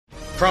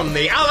From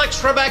the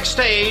Alex Trebek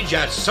stage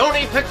at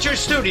Sony Picture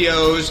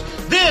Studios,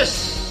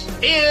 this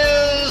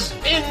is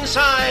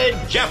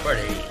Inside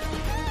Jeopardy!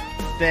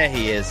 There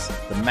he is,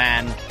 the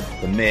man,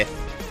 the myth,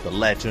 the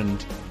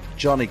legend,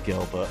 Johnny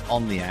Gilbert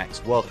on the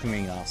axe,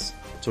 welcoming us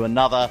to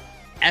another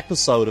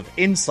episode of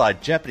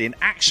Inside Jeopardy, an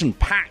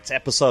action-packed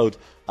episode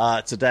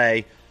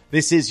today.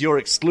 This is your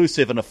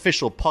exclusive and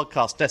official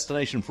podcast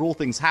destination for all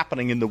things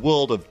happening in the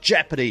world of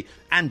Jeopardy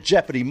and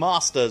Jeopardy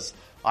Masters.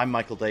 I'm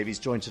Michael Davies,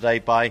 joined today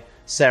by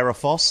Sarah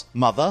Foss,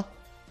 mother.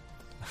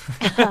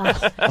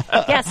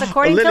 Yes,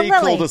 according to Lily.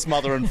 Lily called us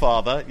mother and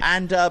father.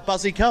 And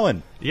Buzzy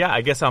Cohen. Yeah, I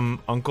guess I'm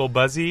Uncle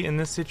Buzzy in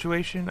this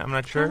situation. I'm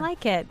not sure. I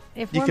like it.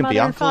 If You we're can mother be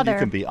and uncle, father, you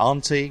can be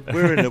auntie.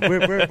 We're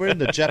in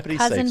the Jeopardy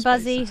cousin safe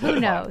Buzzy, space. who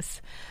knows?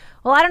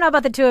 Well, I don't know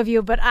about the two of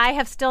you, but I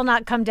have still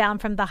not come down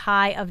from the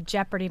high of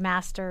Jeopardy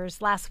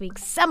Masters. Last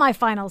week's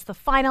semifinals, the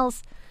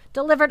finals,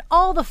 delivered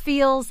all the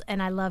feels,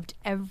 and I loved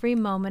every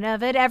moment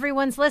of it.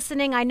 Everyone's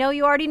listening. I know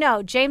you already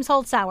know. James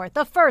Holzhauer,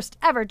 the first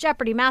ever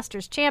Jeopardy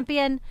Masters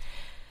champion.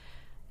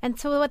 And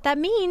so what that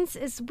means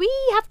is we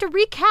have to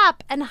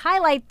recap and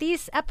highlight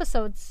these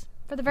episodes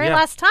for the very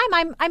last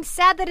time. I'm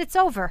sad that it's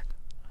over.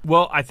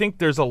 Well, I think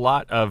there's a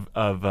lot of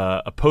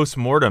a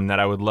post-mortem that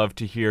I would love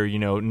to hear,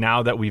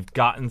 now that we've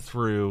gotten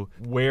through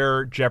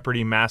where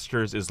Jeopardy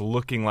Masters is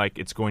looking like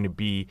it's going to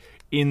be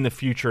in the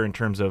future in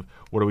terms of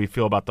what do we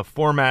feel about the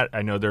format.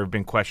 I know there have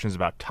been questions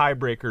about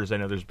tiebreakers. I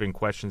know there's been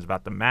questions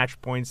about the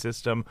match point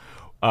system.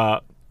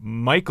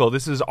 Michael,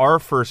 this is our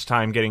first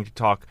time getting to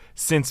talk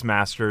since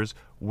Masters.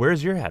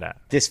 Where's your head at?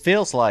 This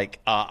feels like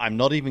I'm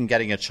not even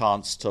getting a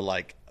chance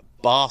to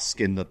bask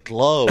in the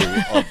glow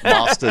of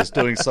Masters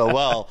doing so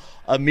well.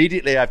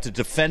 Immediately I have to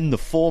defend the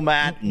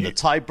format and the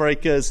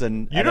tiebreakers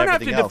and You don't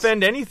have to else.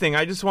 defend anything.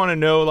 I just want to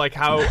know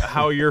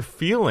how you're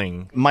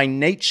feeling. My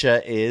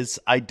nature is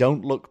I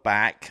don't look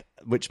back,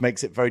 which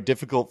makes it very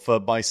difficult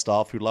for my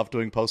staff who love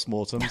doing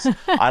postmortems.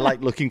 I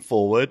like looking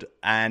forward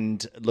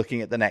and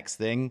looking at the next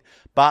thing.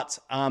 But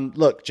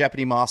look,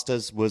 Jeopardy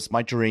Masters was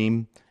my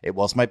dream. It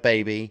was my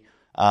baby.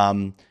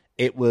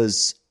 It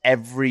was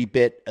every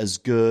bit as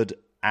good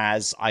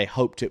as I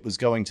hoped it was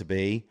going to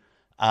be.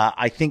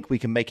 I think we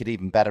can make it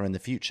even better in the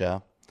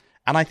future.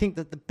 And I think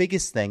that the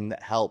biggest thing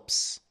that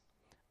helps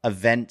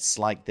events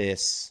like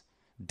this,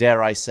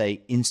 dare I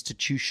say,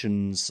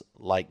 institutions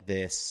like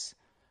this,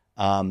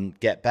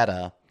 get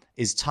better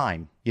is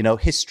time.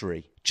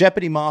 History.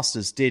 Jeopardy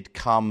Masters did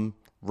come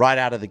right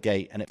out of the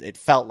gate, and it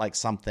felt like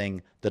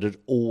something that had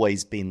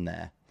always been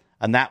there.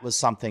 And that was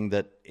something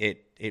that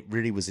it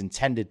really was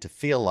intended to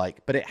feel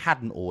like, but it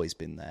hadn't always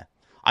been there.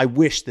 I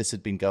wish this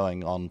had been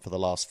going on for the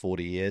last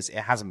 40 years. It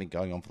hasn't been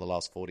going on for the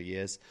last 40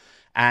 years.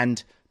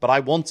 But I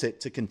want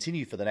it to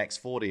continue for the next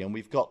 40, and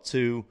we've got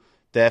to,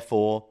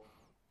 therefore,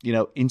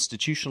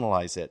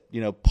 institutionalize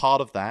it.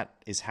 Part of that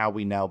is how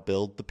we now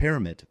build the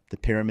pyramid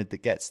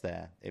that gets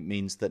there. It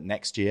means that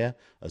next year,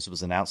 as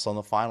was announced on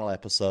the final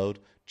episode,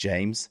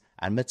 James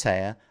and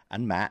Matea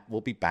and Matt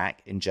will be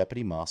back in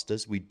Jeopardy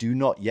Masters. We do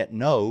not yet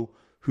know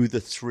who the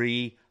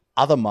three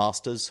other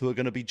masters who are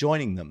going to be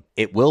joining them.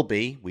 It will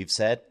be, we've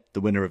said, the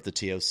winner of the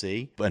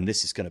TOC, and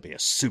this is going to be a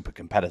super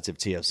competitive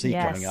TOC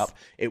coming up.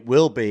 It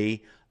will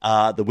be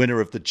the winner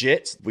of the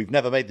JIT. We've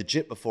never made the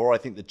JIT before. I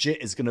think the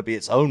JIT is going to be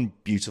its own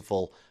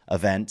beautiful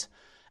event.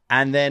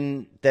 And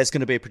then there's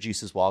going to be a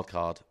producer's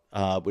wildcard,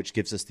 which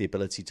gives us the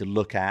ability to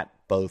look at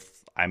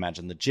both, I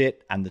imagine, the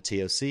JIT and the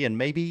TOC, and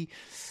maybe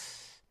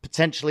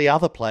potentially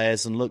other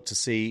players, and look to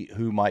see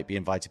who might be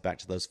invited back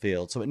to those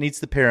fields. So it needs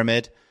the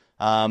pyramid.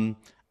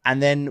 And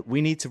then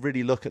we need to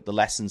really look at the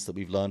lessons that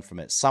we've learned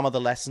from it. Some of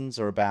the lessons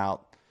are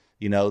about,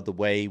 the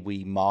way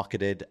we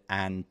marketed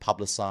and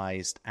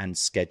publicized and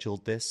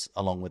scheduled this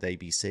along with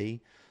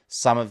ABC.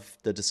 Some of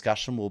the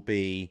discussion will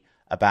be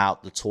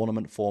about the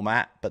tournament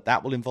format, but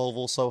that will involve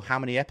also how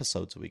many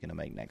episodes are we going to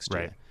make next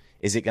year?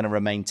 Is it going to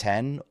remain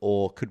 10,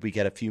 or could we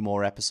get a few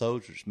more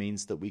episodes, which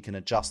means that we can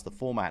adjust the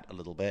format a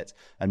little bit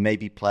and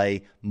maybe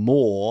play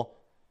more?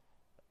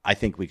 I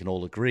think we can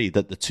all agree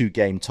that the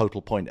 2-game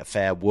total point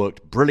affair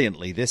worked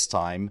brilliantly this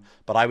time,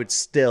 but I would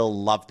still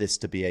love this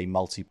to be a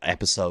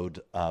multi-episode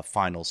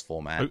finals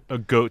format. A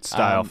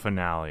GOAT-style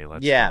finale,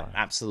 let's say.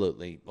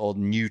 Absolutely. Or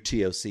new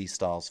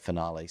TOC-styles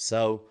finale.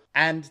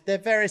 And there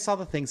are various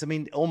other things. I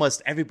mean,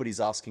 almost everybody's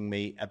asking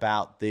me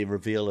about the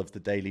reveal of the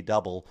Daily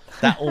Double.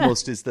 That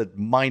almost is the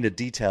minor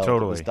detail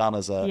that was done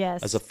as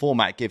a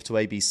format gift to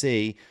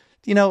ABC.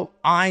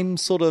 I'm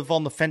sort of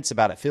on the fence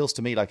about it. Feels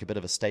to me like a bit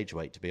of a stage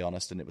wait, to be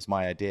honest, and it was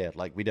my idea.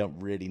 We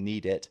don't really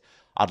need it.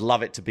 I'd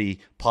love it to be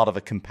part of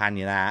a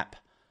companion app.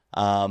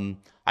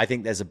 I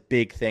think there's a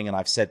big thing, and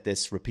I've said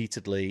this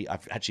repeatedly.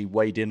 I've actually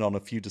weighed in on a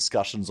few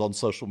discussions on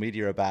social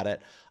media about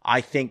it. I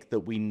think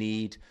that we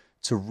need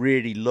to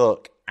really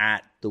look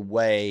at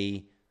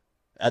the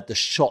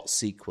shot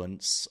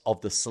sequence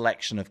of the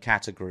selection of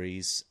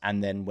categories,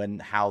 and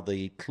then how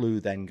the clue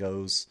then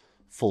goes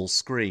full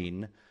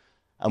screen.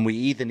 And we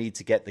either need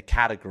to get the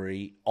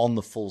category on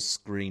the full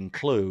screen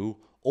clue,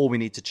 or we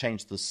need to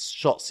change the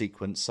shot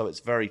sequence so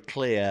it's very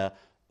clear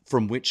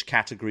from which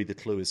category the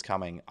clue is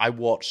coming. I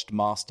watched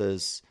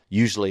Masters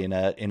usually in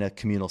a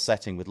communal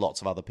setting with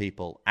lots of other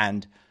people,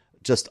 and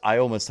I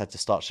almost had to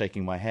start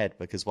shaking my head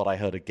because what I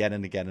heard again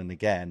and again and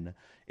again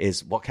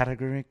is what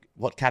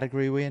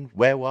category are we in?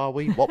 Where were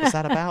we? What was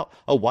that about?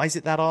 Oh, why is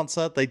it that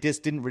answer? They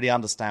just didn't really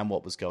understand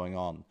what was going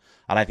on.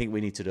 And I think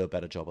we need to do a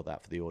better job of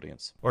that for the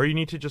audience. Or you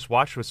need to just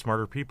watch with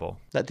smarter people.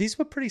 These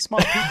were pretty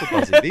smart people,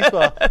 Buzzy.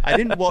 I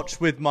didn't watch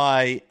with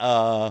my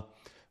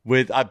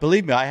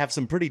believe me, I have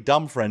some pretty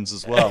dumb friends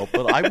as well.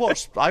 But I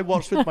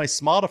watched with my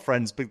smarter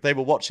friends, but they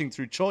were watching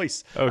through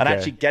choice and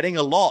actually getting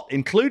a lot,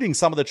 including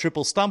some of the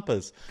triple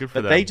stumpers. Good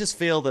for them. They just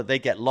feel that they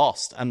get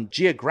lost. And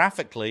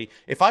geographically,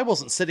 if I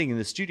wasn't sitting in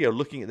the studio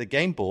looking at the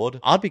game board,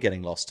 I'd be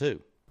getting lost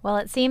too. Well,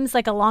 it seems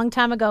like a long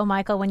time ago,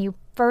 Michael, when you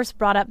first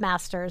brought up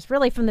Masters,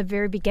 really from the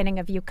very beginning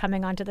of you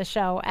coming onto the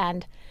show.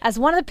 And as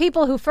one of the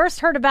people who first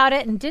heard about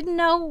it and didn't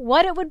know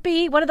what it would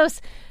be, one of those,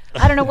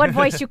 I don't know what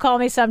voice you call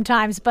me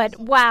sometimes, but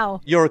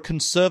wow. You're a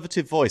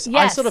conservative voice.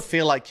 Yes. I sort of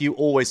feel like you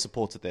always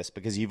supported this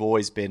because you've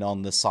always been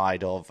on the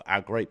side of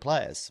our great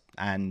players.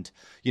 And,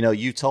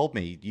 you told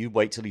me, you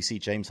wait till you see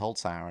James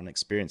Holzhauer and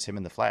experience him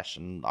in the flesh.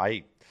 And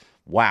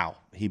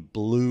he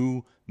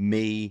blew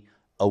me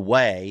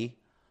away.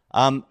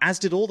 As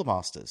did all the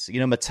Masters.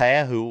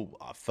 Matea, who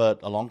for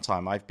a long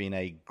time I've been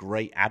a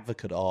great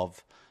advocate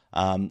of,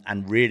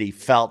 and really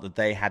felt that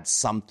they had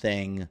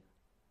something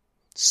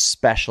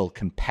special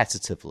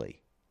competitively.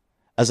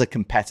 As a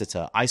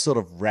competitor, I sort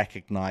of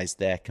recognized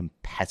their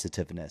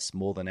competitiveness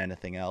more than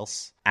anything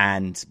else.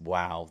 And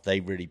wow, they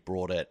really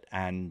brought it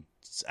and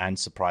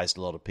surprised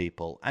a lot of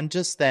people. And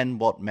just then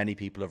what many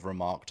people have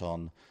remarked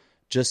on,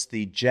 just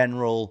the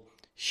general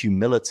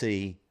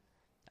humility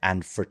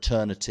and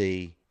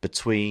fraternity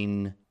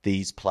between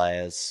these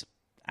players.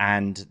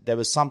 And there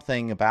was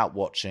something about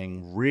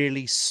watching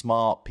really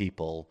smart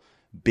people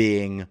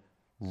being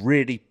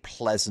really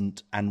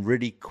pleasant and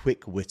really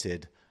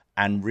quick-witted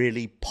and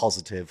really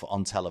positive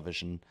on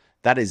television.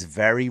 That is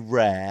very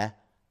rare,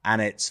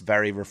 and it's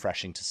very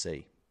refreshing to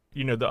see.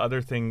 The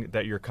other thing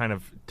that you're kind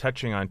of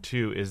touching on,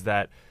 too, is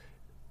that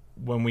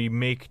when we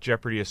make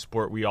Jeopardy a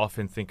sport, we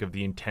often think of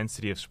the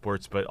intensity of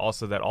sports, but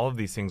also that all of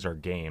these things are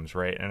games,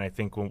 right? And I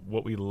think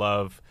what we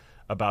love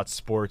about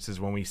sports is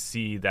when we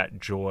see that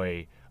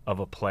joy of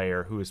a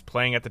player who is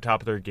playing at the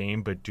top of their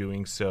game, but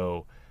doing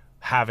so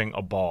having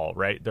a ball,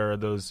 right? There are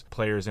those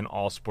players in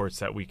all sports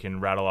that we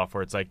can rattle off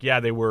where it's like, yeah,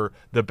 they were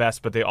the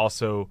best, but they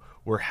also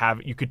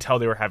you could tell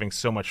they were having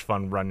so much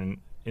fun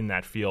running in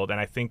that field. And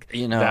I think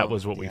that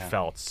was what we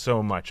felt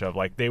so much of.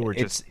 Like they were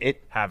just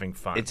having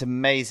fun. It's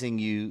amazing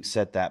you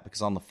said that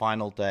because on the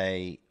final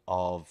day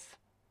of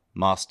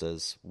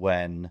Masters,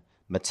 when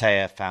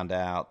Matea found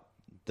out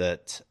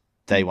that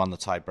they won the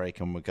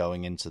tiebreak and were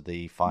going into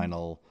the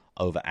final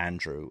over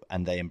Andrew,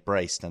 and they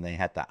embraced and they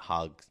had that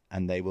hug,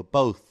 and they were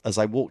both, as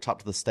I walked up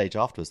to the stage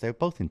afterwards, they were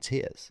both in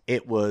tears.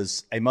 It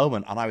was a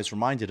moment, and I was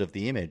reminded of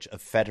the image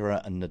of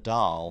Federer and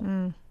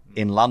Nadal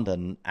in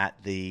London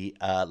at the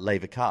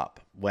Laver Cup,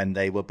 when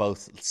they were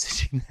both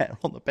sitting there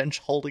on the bench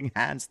holding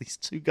hands, these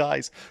two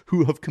guys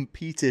who have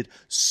competed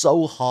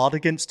so hard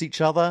against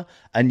each other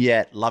and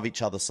yet love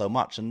each other so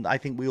much. And I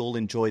think we all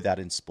enjoy that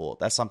in sport.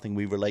 That's something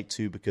we relate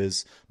to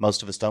because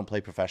most of us don't play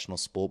professional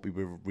sport.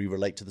 We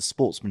relate to the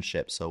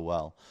sportsmanship so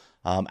well,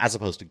 as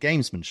opposed to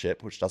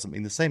gamesmanship, which doesn't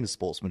mean the same as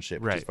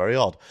sportsmanship, which is very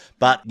odd.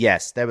 But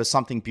yes, there was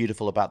something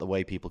beautiful about the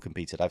way people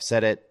competed. I've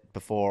said it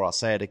before, I'll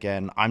say it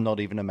again. I'm not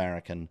even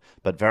American,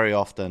 but very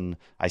often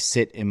I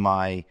sit in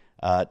my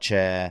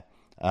chair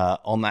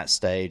on that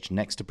stage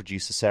next to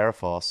producer Sarah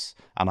Foss,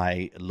 and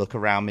I look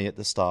around me at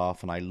the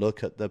staff, and I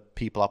look at the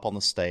people up on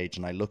the stage,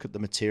 and I look at the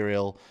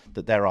material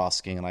that they're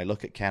asking, and I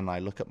look at Ken, and I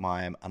look at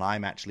Mayim, and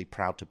I'm actually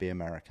proud to be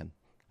American.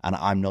 And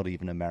I'm not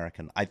even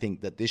American. I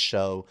think that this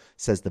show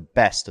says the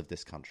best of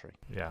this country.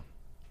 Yeah.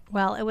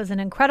 Well, it was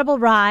an incredible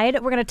ride.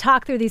 We're going to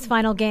talk through these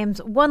final games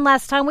one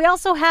last time. We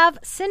also have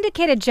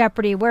Syndicated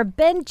Jeopardy, where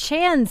Ben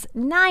Chan's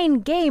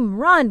 9-game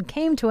run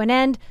came to an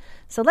end.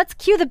 So let's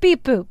cue the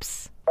beep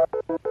boops.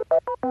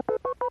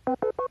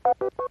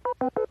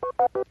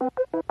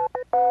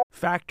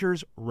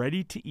 Factor's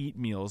ready-to-eat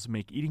meals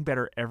make eating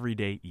better every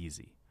day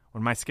easy.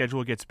 When my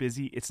schedule gets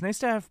busy, it's nice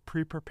to have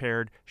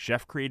pre-prepared,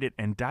 chef-created,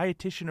 and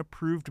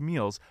dietitian-approved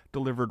meals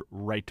delivered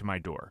right to my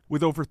door.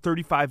 With over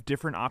 35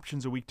 different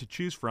options a week to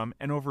choose from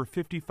and over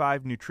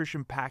 55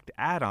 nutrition-packed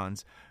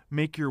add-ons,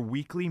 make your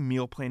weekly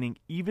meal planning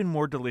even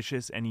more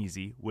delicious and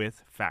easy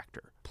with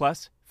Factor.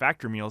 Plus,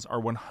 Factor meals are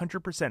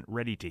 100%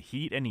 ready to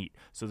heat and eat,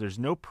 so there's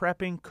no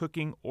prepping,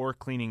 cooking, or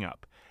cleaning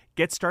up.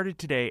 Get started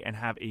today and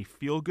have a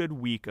feel-good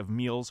week of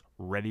meals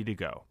ready to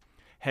go.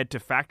 Head to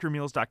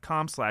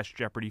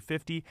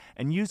factormeals.com/Jeopardy50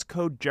 and use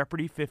code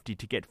Jeopardy50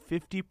 to get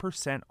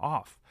 50%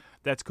 off.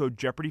 That's code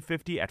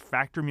Jeopardy50 at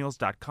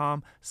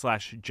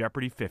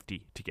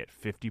factormeals.com/Jeopardy50 to get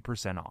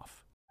 50%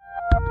 off.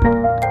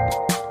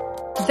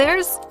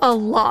 There's a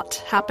lot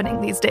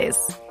happening these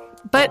days,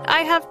 but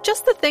I have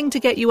just the thing to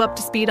get you up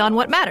to speed on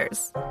what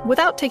matters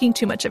without taking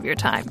too much of your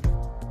time.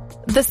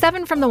 The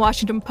 7 from the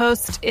Washington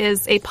Post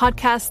is a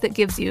podcast that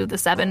gives you the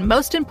 7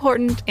 most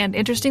important and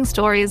interesting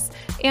stories,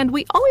 and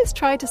we always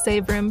try to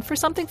save room for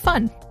something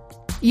fun.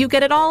 You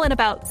get it all in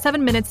about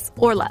 7 minutes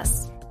or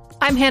less.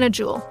 I'm Hannah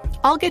Jewell.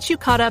 I'll get you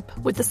caught up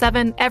with the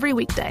 7 every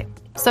weekday.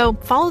 So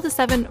follow the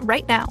 7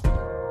 right now.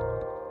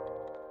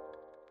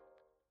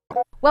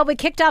 Well, we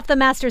kicked off the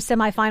Masters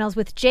semifinals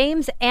with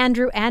James,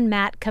 Andrew, and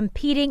Matt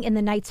competing in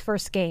the night's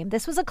first game.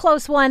 This was a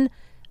close one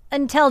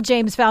until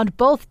James found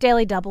both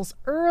daily doubles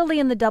early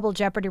in the double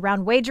Jeopardy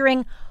round,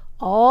 wagering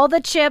all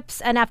the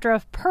chips, and after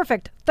a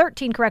perfect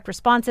 13 correct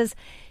responses,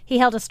 he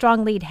held a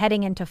strong lead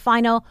heading into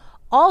final.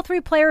 All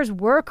 3 players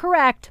were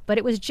correct, but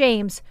it was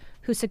James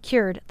who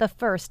secured the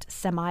first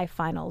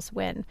semifinals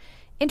win.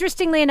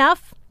 Interestingly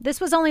enough, this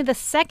was only the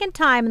second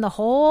time in the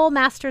whole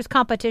Masters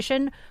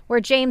competition where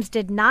James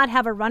did not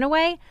have a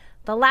runaway.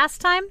 The last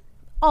time,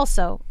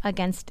 also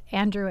against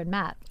Andrew and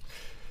Matt.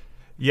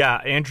 Yeah,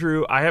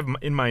 Andrew, I have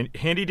in my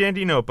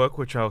handy-dandy notebook,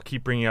 which I'll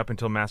keep bringing up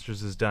until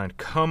Masters is done.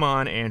 Come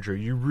on, Andrew.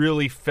 You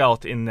really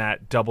felt in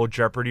that double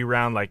Jeopardy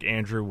round like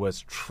Andrew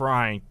was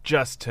trying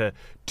just to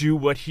do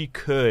what he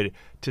could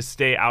to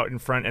stay out in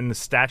front, and the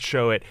stats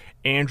show it.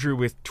 Andrew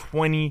with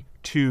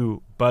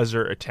 22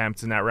 buzzer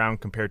attempts in that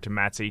round compared to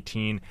Matt's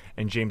 18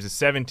 and James's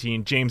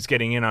 17. James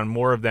getting in on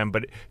more of them,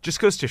 but it just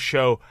goes to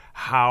show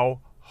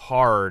how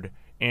hard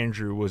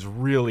Andrew was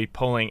really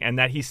pulling, and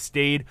that he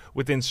stayed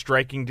within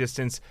striking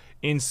distance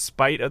in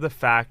spite of the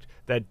fact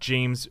that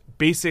James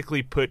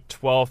basically put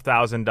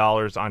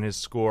 $12,000 on his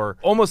score.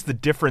 Almost the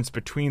difference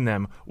between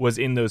them was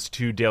in those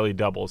 2 daily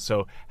doubles.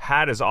 So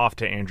hat is off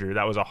to Andrew.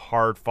 That was a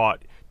hard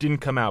fought, didn't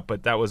come out,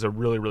 but that was a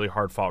really, really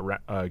hard fought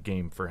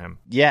game for him.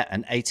 Yeah,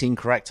 and 18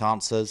 correct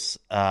answers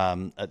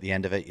at the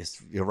end of it.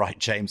 You're right,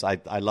 James.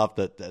 I love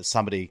that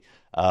somebody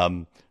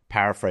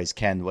paraphrase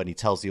Ken when he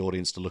tells the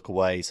audience to look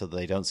away so that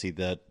they don't see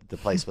the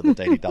place where the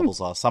daily doubles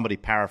are. Somebody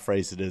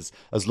paraphrased it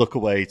as look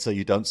away so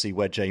you don't see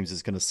where James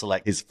is going to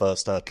select his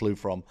first clue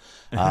from,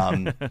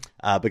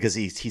 because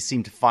he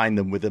seemed to find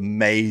them with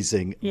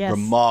amazing,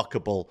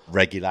 remarkable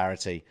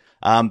regularity.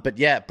 But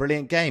yeah,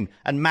 brilliant game.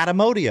 And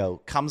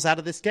Matamodio comes out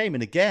of this game,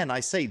 and again, I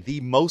say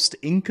the most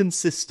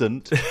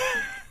inconsistent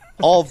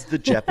of the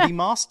Jeopardy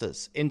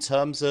masters in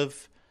terms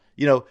of,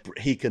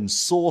 he can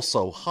soar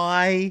so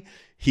high.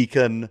 He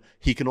can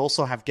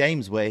also have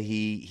games where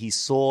he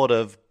sort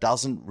of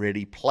doesn't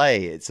really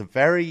play.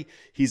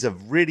 He's a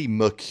really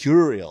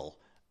mercurial,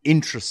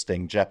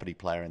 interesting Jeopardy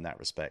player in that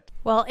respect.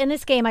 Well, in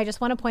this game, I just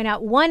want to point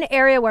out one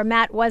area where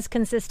Matt was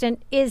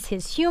consistent is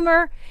his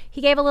humor. He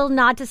gave a little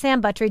nod to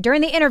Sam Buttrey.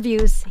 During the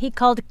interviews, he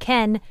called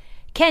Ken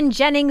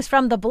Jennings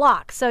from the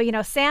block.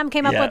 So, Sam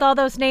came up with all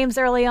those names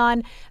early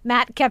on.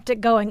 Matt kept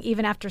it going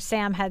even after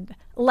Sam had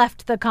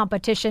left the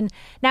competition.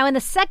 Now, in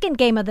the second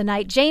game of the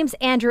night, James,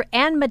 Andrew,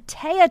 and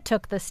Matea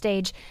took the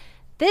stage.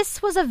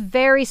 This was a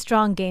very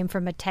strong game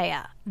for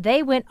Matea.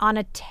 They went on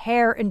a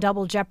tear in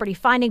double Jeopardy,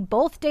 finding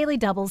both daily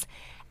doubles,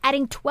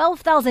 adding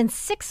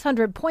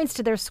 12,600 points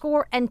to their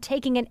score and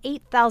taking an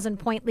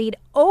 8,000-point lead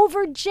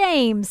over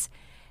James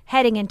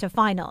heading into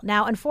final.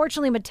 Now,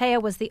 unfortunately,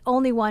 Matea was the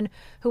only one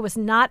who was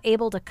not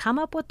able to come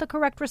up with the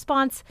correct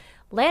response,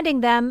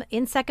 landing them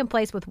in second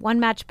place with 1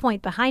 match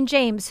point behind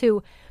James,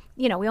 who,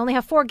 we only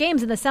have 4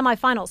 games in the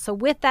semifinals. So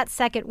with that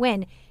second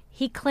win,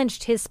 he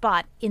clinched his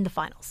spot in the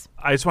finals.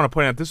 I just want to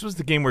point out, this was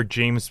the game where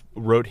James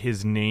wrote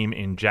his name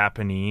in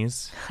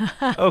Japanese.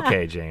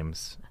 Okay,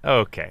 James.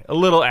 Okay. A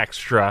little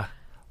extra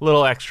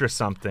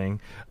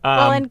something.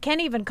 Well, and Ken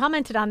even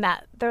commented on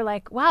that. They're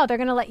like, wow, they're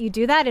going to let you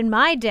do that in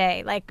my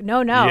day. Like,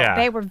 no. Yeah.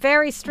 They were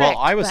very strict. Well,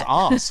 I was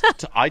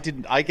asked. I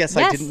didn't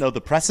know the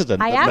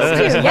precedent. I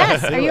asked you,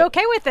 yes. Are you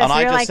okay with this? And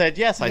I just said,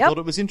 yes, I thought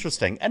it was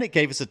interesting. And it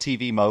gave us a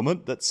TV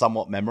moment that's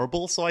somewhat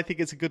memorable. So I think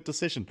it's a good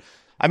decision.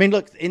 I mean,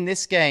 look, in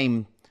this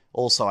game,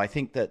 also, I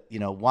think that,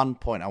 one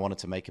point I wanted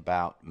to make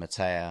about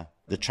Matea,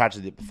 the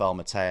tragedy that befell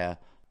Matea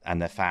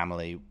and their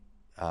family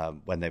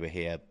when they were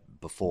here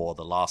before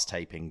the last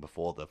taping,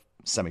 before the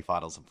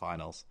semifinals and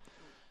finals,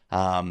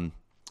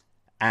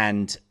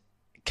 and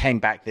came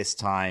back this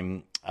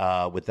time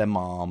with their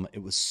mom.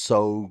 It was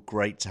so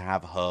great to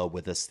have her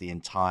with us the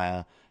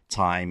entire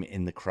time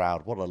in the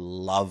crowd. What a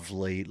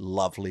lovely,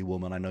 lovely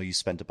woman. I know you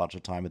spent a bunch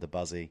of time with the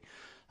Buzzy.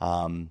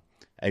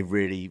 A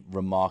really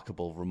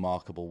remarkable,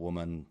 remarkable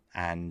woman.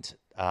 And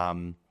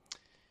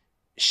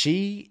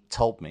she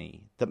told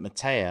me that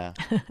Matea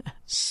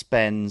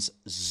spends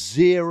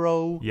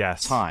zero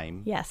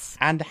time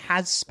and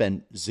has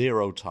spent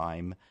zero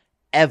time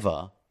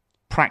ever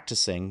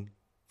practicing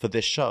for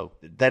this show.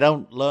 They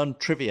don't learn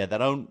trivia. They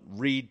don't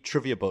read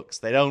trivia books.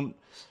 They don't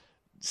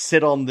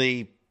sit on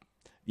the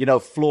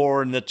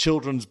floor in the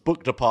children's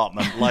book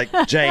department like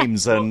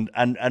James and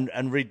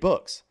read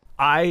books.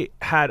 I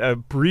had a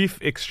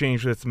brief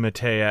exchange with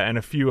Matea and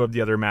a few of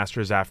the other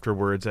masters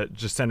afterwards that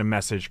just sent a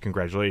message,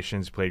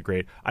 congratulations, played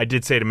great. I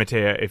did say to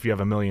Matea, if you have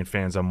 1 million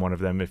fans, I'm one of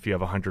them. If you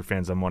have 100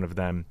 fans, I'm one of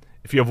them.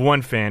 If you have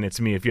 1 fan, it's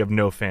me. If you have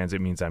no fans,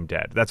 it means I'm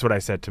dead. That's what I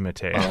said to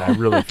Matea, and I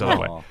really felt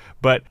that way.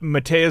 But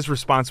Matea's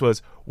response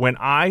was, when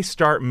I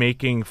start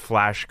making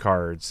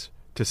flashcards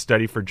to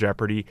study for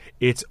Jeopardy,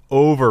 it's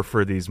over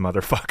for these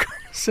motherfuckers.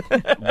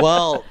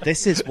 Well,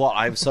 this is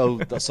what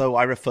so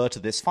I refer to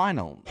this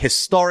final.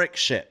 Historic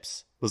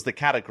ships was the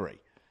category.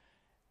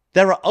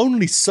 There are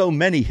only so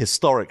many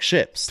historic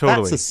ships.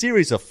 Totally. That's a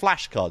series of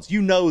flashcards.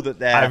 You know that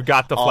there I've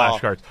got the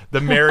flashcards. The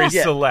Mary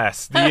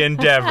Celeste, the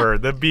Endeavor,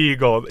 the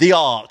Beagle. The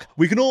Ark.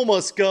 We can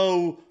almost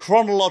go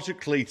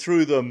chronologically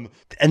through them.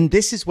 And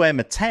this is where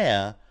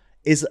Matea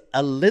is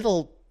a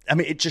little... I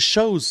mean, it just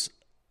shows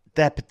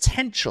their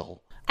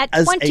potential at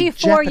as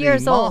 24 a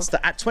years master.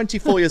 old. At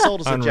 24 years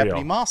old as a Unreal.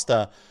 Jeopardy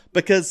master.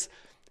 Because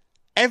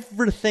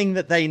everything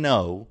that they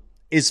know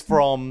is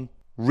from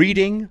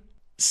reading,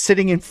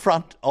 sitting in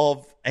front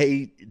of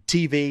a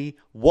TV,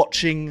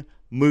 watching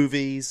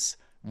movies,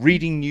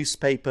 reading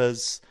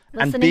newspapers,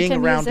 and Listening being to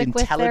around music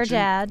with their intelligent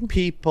dad.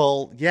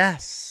 people.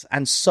 Yes,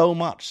 and so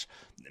much.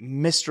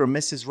 Mr. and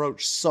Mrs.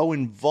 Roach so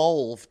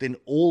involved in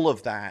all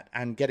of that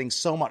and getting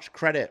so much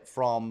credit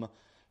from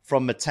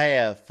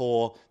Matea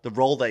for the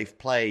role they've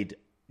played,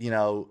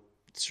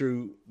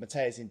 through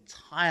Matea's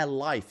entire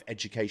life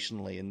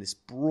educationally in this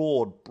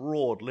broad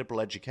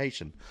liberal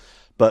education.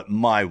 But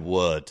my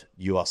word,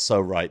 you are so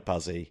right,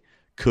 Buzzy.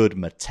 Could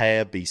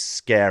Matea be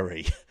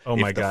scary Oh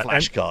my if the God.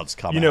 flashcards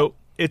come out?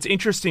 It's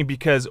interesting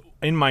because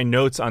in my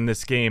notes on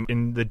this game,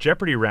 in the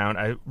Jeopardy round,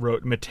 I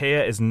wrote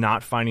Matea is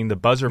not finding the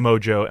buzzer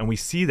mojo, and we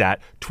see that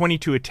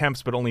 22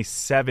 attempts, but only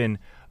 7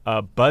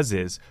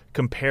 buzzes,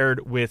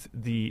 compared with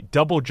the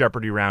double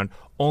Jeopardy round,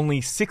 only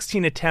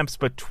 16 attempts,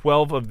 but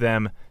 12 of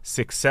them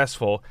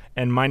successful.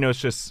 And my notes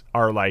just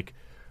are like,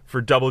 for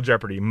double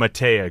Jeopardy,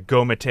 Matea,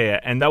 go Matea.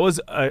 And that was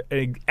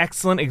an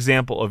excellent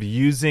example of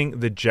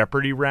using the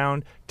Jeopardy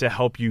round to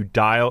help you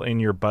dial in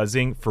your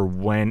buzzing for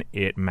when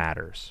it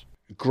matters.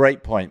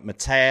 Great point.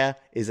 Matea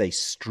is a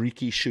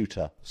streaky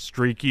shooter.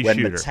 When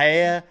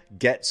Matea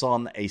gets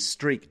on a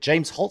streak,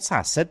 James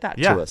Holtzhaus said that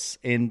to us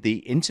in the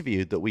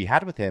interview that we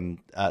had with him,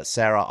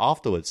 Sarah,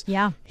 afterwards.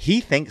 Yeah. He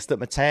thinks that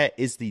Matea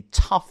is the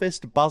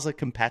toughest buzzer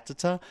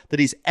competitor that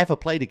he's ever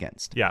played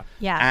against. Yeah.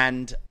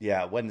 And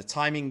when the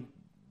timing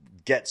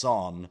gets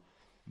on,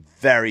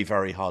 very,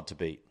 very hard to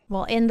beat.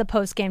 Well, in the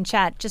post-game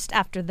chat, just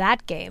after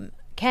that game,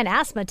 Ken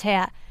asked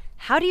Matea,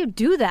 how do you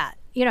do that?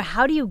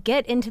 How do you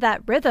get into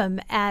that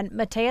rhythm? And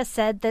Matea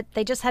said that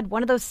they just had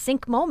one of those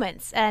sync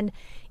moments. And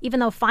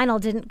even though final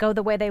didn't go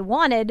the way they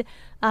wanted,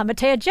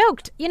 Matea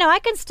joked, I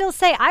can still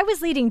say I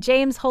was leading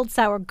James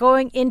Holtzhauer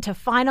going into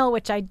final,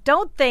 which I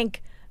don't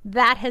think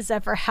that has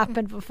ever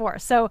happened before.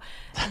 So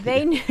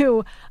they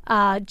knew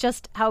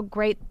just how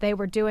great they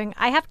were doing.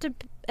 I have to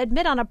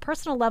admit, on a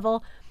personal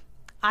level,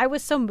 I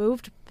was so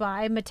moved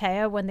by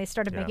Matea when they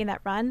started making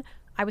that run.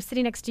 I was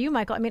sitting next to you,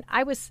 Michael. I mean,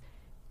 I was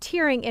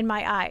tearing in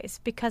my eyes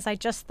because I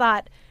just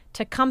thought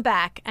to come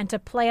back and to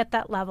play at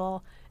that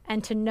level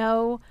and to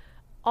know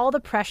all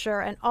the pressure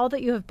and all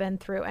that you have been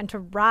through and to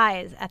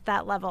rise at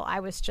that level, I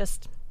was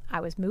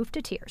moved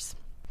to tears.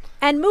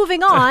 And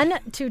moving on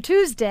to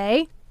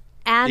Tuesday,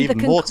 and even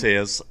more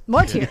tears.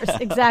 More tears,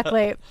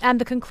 exactly. And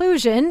the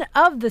conclusion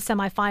of the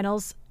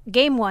semifinals,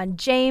 Game 1,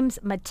 James,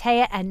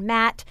 Matea, and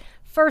Matt,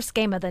 first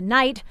game of the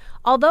night.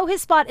 Although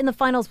his spot in the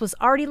finals was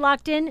already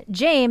locked in,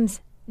 James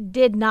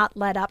did not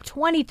let up.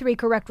 23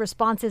 correct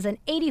responses, an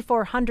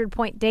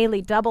 8,400-point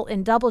daily double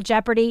in Double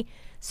Jeopardy,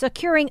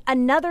 securing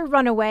another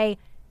runaway,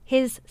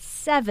 his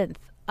 7th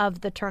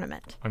of the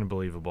tournament.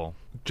 Unbelievable.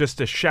 Just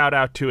a shout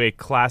out to a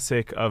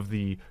classic of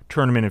the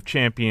Tournament of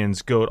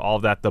Champions, GOAT, all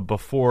that, the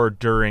before,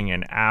 during,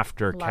 and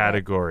after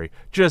category.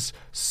 Just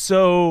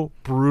so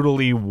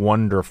brutally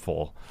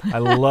wonderful. I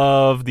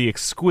love the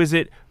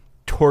exquisite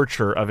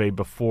torture of a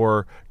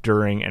before,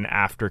 during, and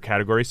after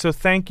category. So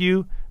thank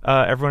you,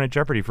 everyone at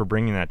Jeopardy, for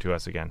bringing that to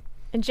us again.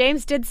 And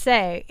James did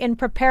say, in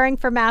preparing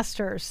for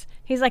Masters,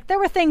 he's like, there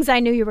were things I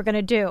knew you were going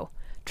to do.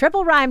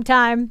 Triple rhyme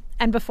time,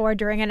 and before,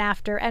 during, and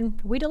after,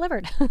 and we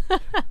delivered.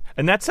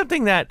 And that's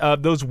something that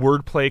those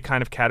wordplay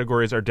kind of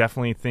categories are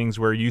definitely things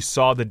where you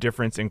saw the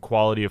difference in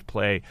quality of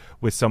play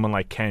with someone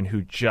like Ken,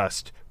 who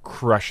just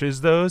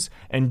crushes those,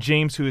 and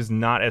James, who is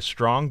not as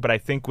strong. But I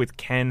think with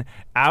Ken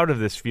out of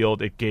this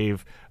field, it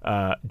gave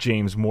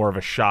James more of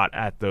a shot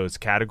at those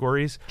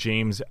categories.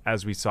 James,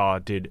 as we saw,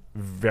 did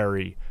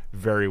very,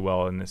 very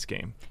well in this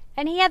game.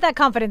 And he had that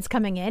confidence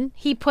coming in.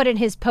 He put in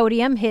his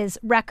podium, his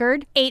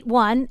record,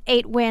 8-1,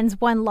 8 wins,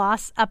 1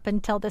 loss up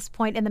until this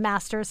point in the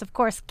Masters. Of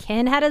course,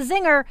 Ken had a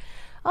zinger.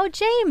 Oh,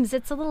 James,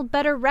 it's a little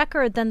better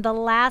record than the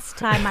last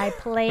time I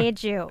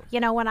played you,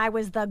 when I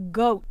was the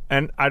GOAT.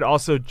 And I'd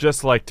also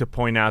just like to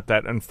point out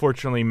that,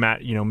 unfortunately,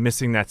 Matt,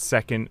 missing that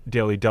second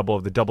daily double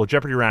of the Double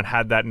Jeopardy round,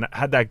 had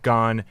that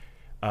gone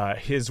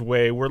his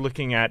way, we're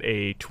looking at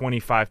a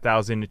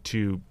 25,000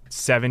 to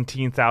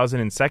 17,000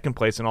 in second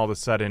place, and all of a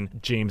sudden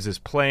James is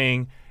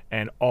playing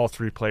and all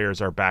 3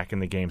 players are back in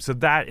the game. So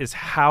that is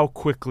how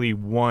quickly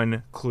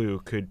one clue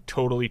could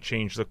totally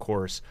change the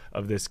course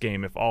of this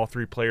game. If all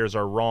 3 players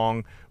are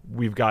wrong,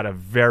 we've got a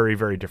very,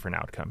 very different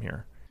outcome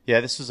here. Yeah,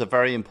 this was a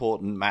very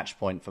important match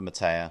point for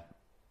Matea,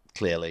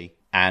 clearly,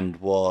 and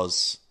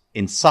was,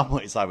 in some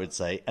ways, I would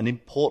say, an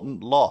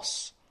important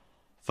loss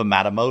for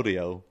Matt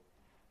Amodio,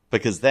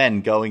 because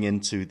then going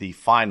into the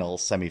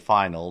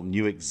semi-final,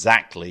 knew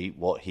exactly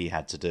what he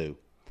had to do.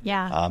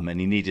 Yeah. And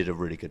he needed a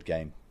really good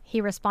game.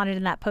 He responded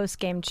in that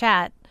post-game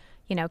chat.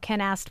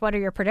 Ken asked, what are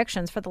your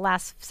predictions for the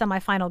last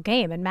semifinal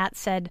game? And Matt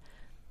said,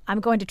 I'm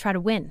going to try to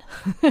win.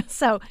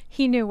 So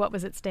he knew what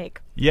was at stake.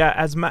 Yeah,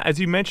 as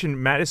you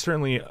mentioned, Matt is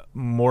certainly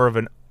more of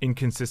an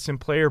inconsistent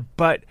player,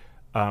 but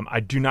I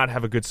do not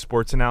have a good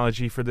sports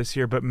analogy for this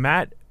here. But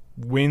Matt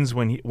wins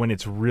when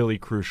it's really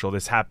crucial.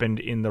 This happened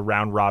in the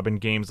round robin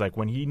games. Like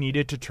when he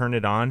needed to turn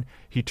it on,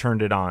 he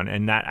turned it on,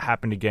 and that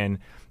happened again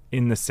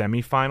in the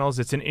semifinals.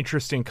 It's an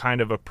interesting kind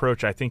of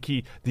approach. I think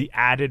the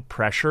added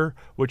pressure,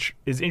 which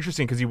is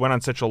interesting because he went on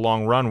such a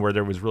long run where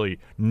there was really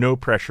no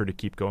pressure to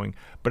keep going.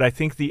 But I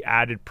think the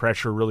added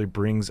pressure really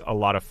brings a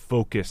lot of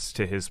focus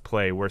to his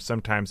play, where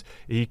sometimes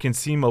he can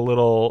seem a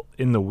little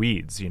in the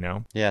weeds,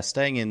 Yeah,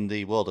 staying in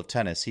the world of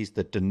tennis, he's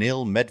the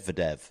Daniil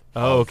Medvedev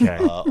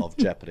of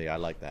Jeopardy. I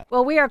like that.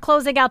 Well, we are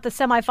closing out the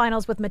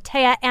semifinals with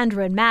Matea,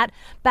 Andrew, and Matt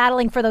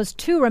battling for those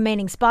 2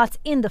 remaining spots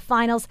in the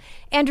finals.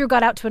 Andrew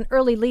got out to an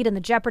early lead in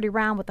the Jeopardy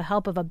round with the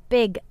help of a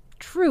big,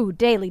 true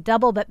daily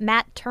double, but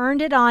Matt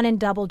turned it on in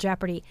Double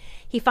Jeopardy.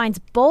 He finds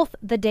both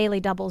the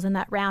daily doubles in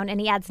that round, and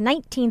he adds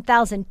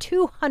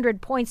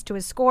 19,200 points to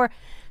his score,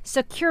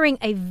 securing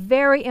a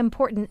very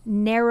important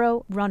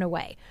narrow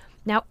runaway.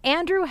 Now,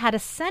 Andrew had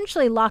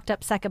essentially locked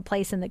up second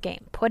place in the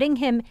game, putting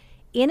him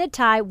in a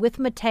tie with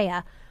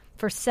Matea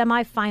for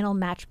semifinal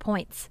match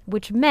points,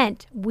 which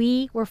meant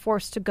we were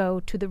forced to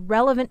go to the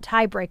relevant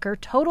tiebreaker,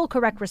 total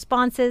correct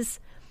responses.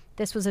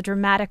 This was a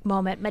dramatic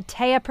moment.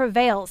 Matea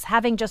prevails,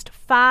 having just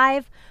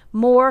 5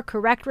 more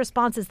correct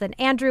responses than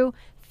Andrew,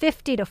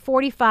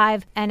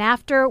 50-45. And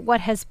after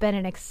what has been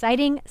an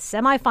exciting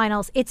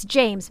semifinals, it's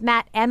James,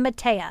 Matt, and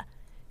Matea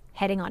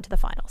heading on to the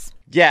finals.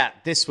 Yeah,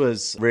 this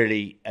was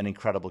really an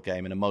incredible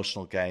game, an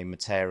emotional game.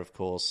 Matea, of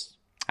course,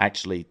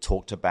 actually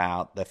talked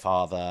about their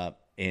father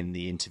in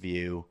the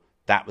interview.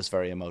 That was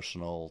very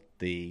emotional.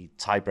 The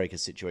tiebreaker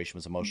situation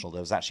was emotional.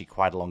 There was actually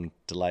quite a long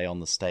delay on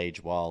the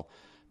stage while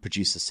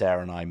producer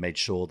Sarah and I made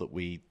sure that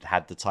we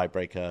had the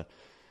tiebreaker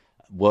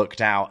worked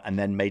out, and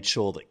then made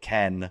sure that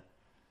Ken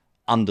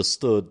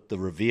understood the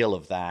reveal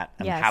of that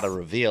and how to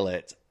reveal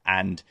it,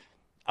 and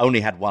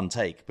only had one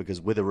take, because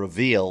with a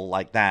reveal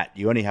like that,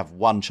 you only have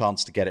one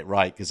chance to get it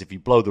right, because if you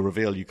blow the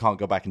reveal, you can't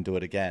go back and do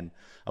it again.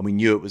 And we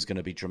knew it was going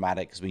to be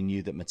dramatic because we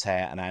knew that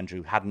Matea and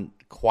Andrew hadn't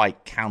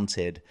quite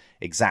counted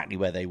exactly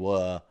where they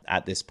were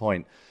at this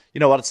point.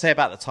 What I'd say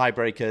about the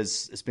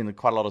tiebreakers, there's been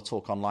quite a lot of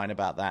talk online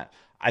about that.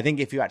 I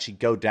think if you actually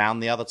go down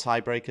the other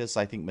tiebreakers,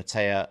 I think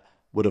Matea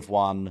would have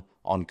won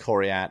on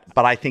Coriat,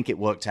 but I think it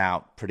worked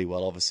out pretty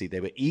well. Obviously, they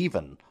were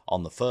even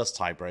on the first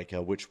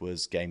tiebreaker, which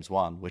was games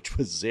 1, which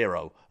was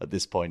 0 at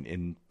this point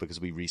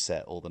because we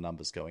reset all the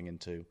numbers going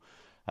into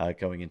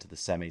the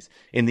semis.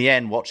 In the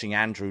end, watching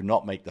Andrew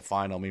not make the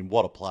final,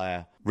 what a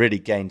player. Really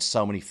gained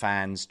so many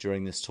fans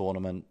during this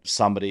tournament.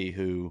 Somebody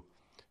who,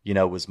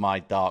 was my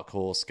dark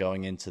horse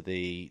going into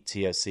the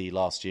TOC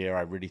last year.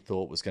 I really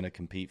thought was going to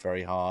compete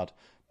very hard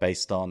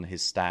based on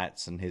his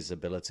stats and his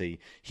ability.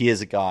 He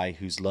is a guy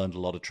who's learned a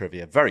lot of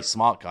trivia. Very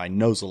smart guy,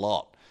 knows a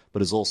lot,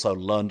 but has also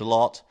learned a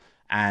lot.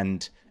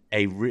 And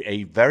a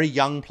very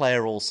young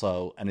player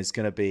also, and is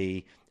going to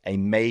be a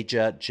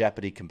major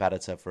Jeopardy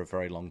competitor for a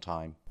very long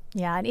time.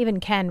 Yeah, and even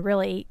Ken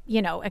really,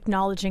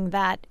 acknowledging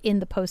that in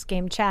the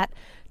post-game chat,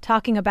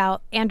 talking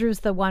about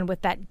Andrew's the one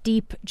with that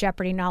deep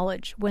Jeopardy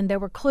knowledge, when there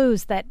were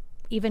clues that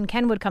even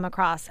Ken would come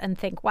across and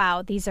think,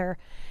 wow, these are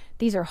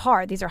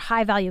hard, these are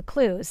high-value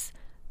clues.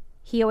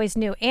 He always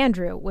knew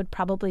Andrew would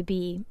probably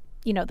be,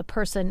 the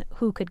person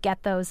who could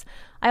get those.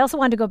 I also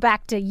wanted to go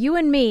back to you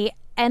and me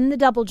and the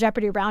Double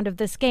Jeopardy round of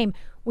this game.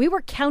 We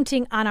were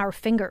counting on our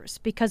fingers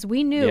because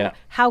we knew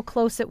how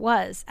close it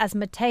was as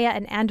Matea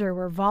and Andrew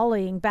were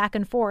volleying back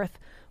and forth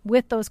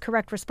with those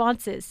correct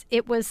responses.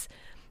 It was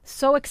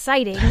so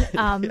exciting.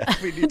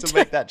 We need to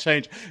make that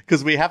change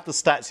because we have the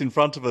stats in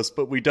front of us,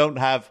 but we don't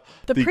have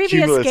the previous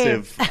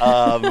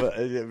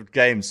cumulative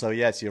game. So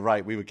yes, you're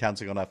right. We were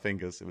counting on our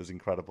fingers. It was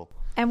incredible.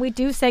 And we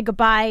do say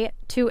goodbye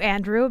to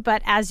Andrew,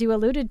 but as you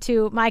alluded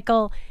to,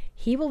 Michael,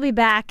 he will be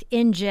back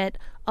in JIT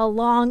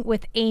along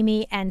with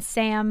Amy and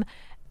Sam.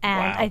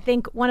 And I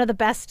think one of the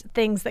best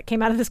things that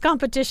came out of this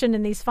competition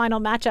in these final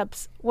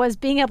matchups was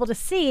being able to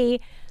see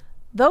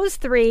those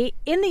 3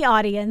 in the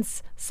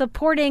audience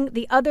supporting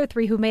the other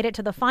 3 who made it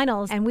to the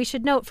finals. And we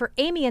should note, for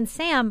Amy and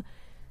Sam,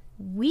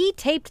 we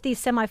taped these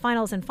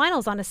semifinals and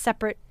finals on a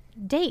separate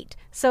date.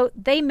 So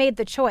they made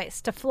the choice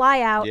to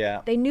fly out.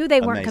 Yeah. They knew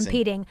they weren't Amazing.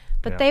 competing,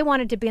 but they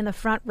wanted to be in the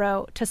front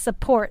row to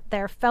support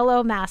their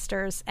fellow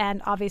masters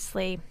and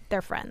obviously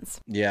their friends.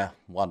 Yeah,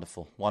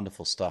 wonderful,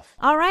 wonderful stuff.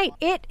 All right,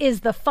 it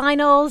is the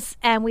finals,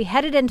 and we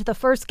headed into the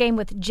first game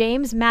with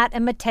James, Matt,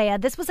 and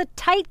Matea. This was a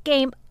tight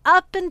game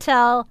up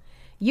until,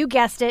 you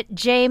guessed it,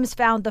 James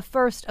found the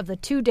first of the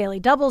 2 daily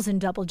doubles in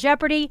Double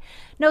Jeopardy.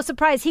 No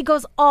surprise, he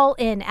goes all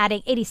in,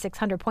 adding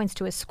 8,600 points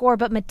to his score,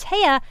 but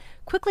Matea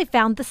quickly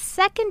found the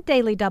second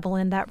daily double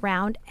in that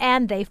round,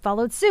 and they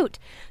followed suit.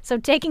 So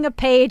taking a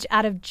page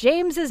out of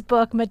James's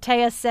book,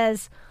 Matea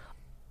says,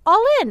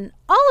 all in,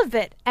 all of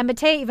it. And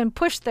Mattea even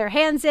pushed their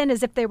hands in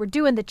as if they were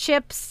doing the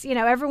chips. You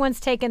know, everyone's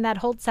taken that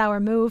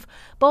Holzhauer move.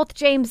 Both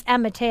James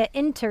and Mattea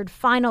entered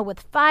final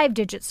with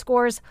 5-digit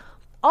scores.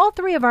 All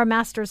 3 of our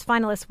Masters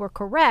finalists were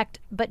correct,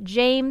 but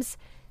James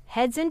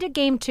heads into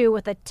Game 2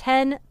 with a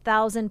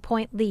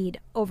 10,000-point lead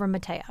over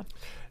Mattea.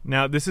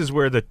 Now, this is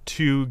where the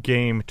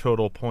 2-game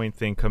total point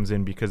thing comes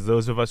in, because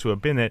those of us who have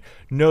been there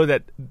know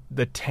that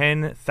the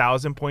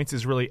 10,000 points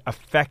is really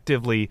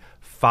effectively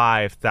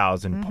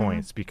 5,000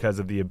 points because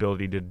of the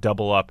ability to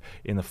double up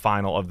in the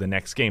final of the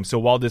next game. So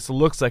while this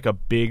looks like a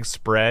big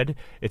spread,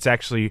 it's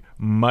actually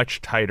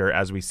much tighter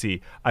as we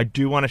see. I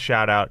do want to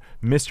shout out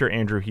Mr.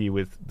 Andrew He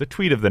with the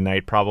tweet of the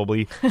night,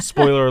 probably.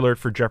 Spoiler alert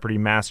for Jeopardy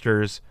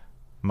Masters,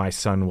 my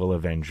son will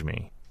avenge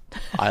me.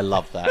 I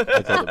love that.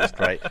 I thought it was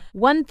great.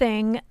 One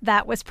thing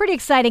that was pretty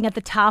exciting at the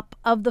top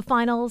of the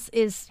finals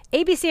is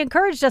ABC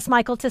encouraged us,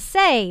 Michael, to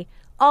say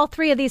all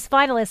 3 of these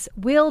finalists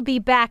will be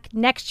back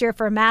next year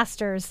for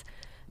Masters.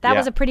 That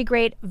was a pretty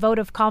great vote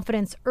of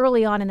confidence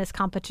early on in this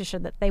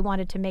competition that they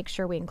wanted to make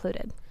sure we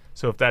included.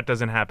 So if that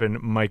doesn't happen,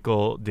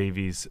 Michael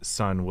Davies'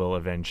 son will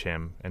avenge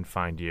him and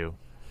find you.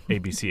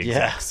 ABC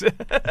execs.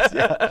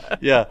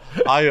 Yeah.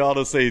 I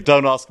honestly,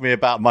 don't ask me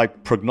about my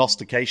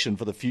prognostication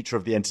for the future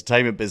of the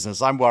entertainment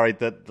business. I'm worried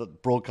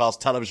that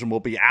broadcast television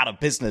will be out of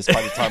business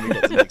by the time we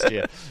get to next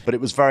year. But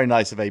it was very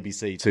nice of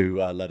ABC to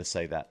let us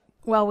say that.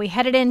 Well, we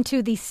headed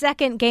into the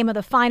second game of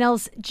the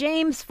finals.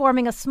 James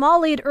forming a small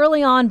lead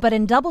early on, but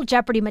in Double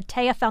Jeopardy,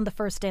 Mattea found the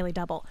first daily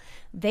double.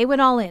 They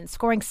went all in,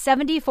 scoring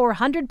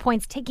 7,400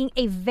 points, taking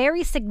a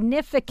very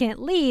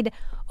significant lead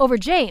over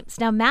James.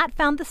 Now, Matt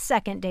found the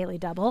second daily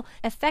double,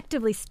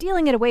 effectively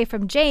stealing it away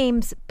from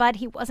James, but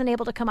he wasn't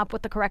able to come up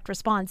with the correct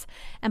response.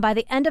 And by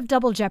the end of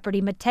Double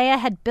Jeopardy, Mattea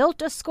had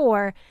built a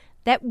score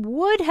that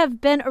would have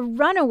been a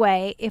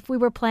runaway if we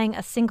were playing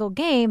a single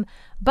game,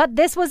 but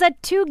this was a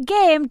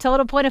 2-game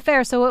total point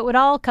affair, so it would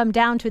all come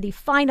down to the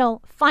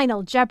final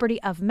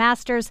Jeopardy of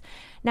Masters.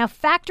 Now,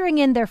 factoring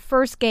in their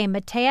first game,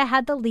 Mattea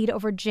had the lead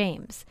over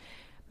James.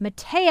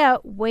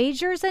 Mattea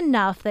wagers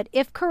enough that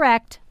if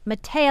correct,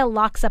 Mattea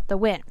locks up the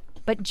win.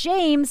 But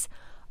James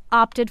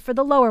opted for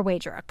the lower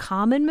wager, a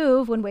common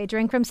move when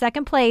wagering from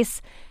second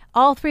place.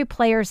 All 3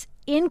 players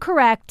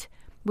incorrect,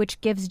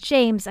 which gives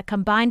James a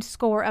combined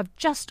score of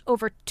just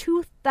over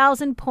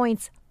 2,000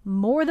 points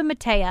more than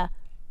Mattea,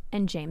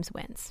 and James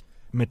wins.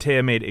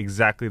 Mattea made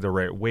exactly the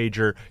right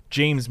wager.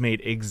 James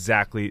made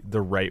exactly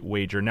the right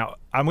wager. Now,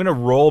 I'm going to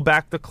roll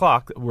back the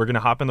clock. We're going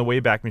to hop in the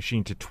Wayback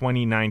Machine to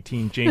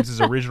 2019, James's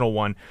original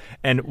one.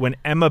 And when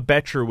Emma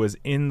Betcher was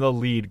in the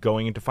lead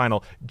going into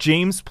final,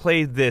 James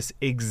played this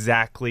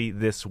exactly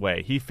this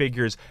way. He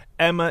figures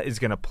Emma is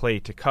going to play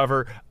to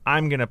cover.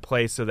 I'm going to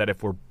play so that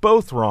if we're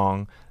both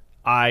wrong,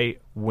 I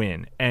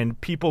win. And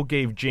people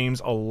gave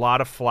James a lot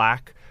of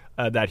flack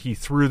that he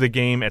threw the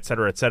game, et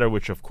cetera,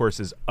 which of course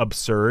is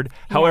absurd.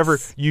 Yes. However,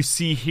 you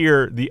see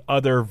here the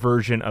other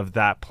version of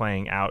that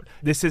playing out.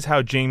 This is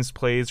how James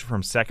plays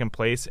from second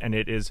place, and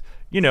it is,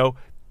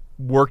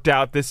 worked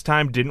out this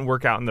time, didn't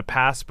work out in the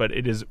past, but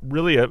it is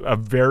really a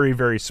very,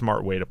 very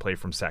smart way to play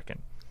from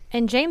second.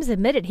 And James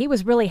admitted he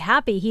was really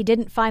happy he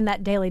didn't find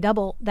that daily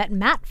double that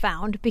Matt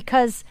found,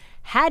 because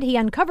had he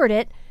uncovered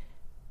it,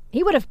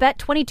 he would have bet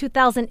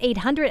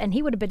 22,800 and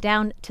he would have been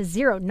down to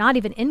 0, not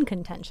even in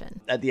contention.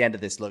 At the end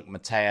of this, look,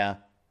 Mattea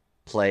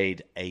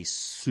played a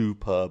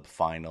superb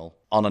final.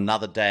 On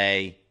another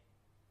day,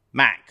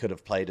 Matt could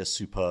have played a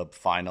superb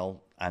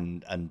final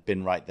and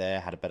been right there,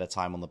 had a better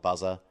time on the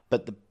buzzer.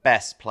 But the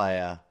best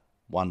player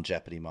won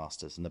Jeopardy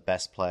Masters, and the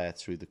best player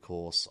through the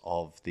course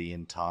of the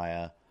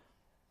entire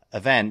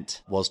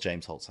event was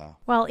James Holzhauer.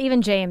 Well,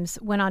 even James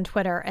went on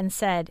Twitter and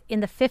said, in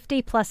the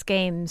 50-plus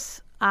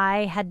games,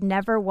 I had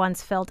never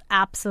once felt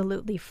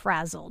absolutely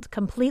frazzled,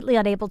 completely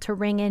unable to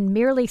ring in,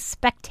 merely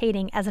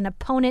spectating as an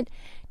opponent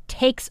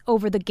takes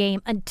over the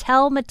game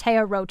until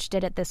Mattea Roach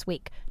did it this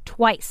week.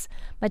 Twice.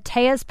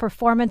 Mattea's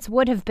performance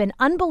would have been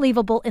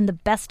unbelievable in the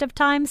best of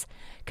times.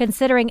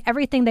 Considering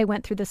everything they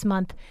went through this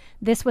month,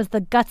 this was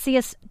the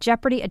gutsiest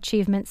Jeopardy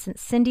achievement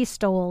since Cindy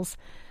Stoll's,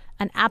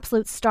 an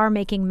absolute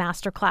star-making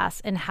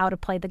masterclass in how to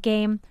play the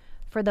game.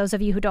 For those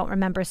of you who don't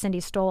remember Cindy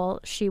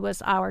Stoll, she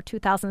was our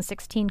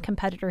 2016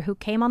 competitor who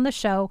came on the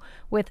show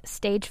with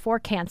stage 4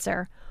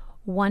 cancer,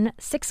 won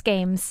 6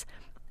 games,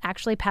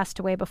 actually passed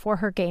away before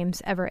her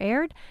games ever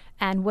aired,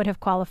 and would have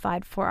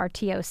qualified for our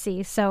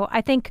TOC. So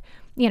I think,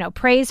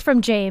 praise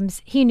from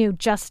James. He knew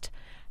just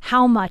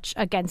how much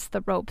against the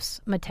ropes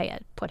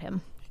Mattea put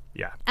him.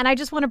 Yeah. And I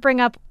just want to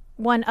bring up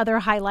one other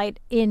highlight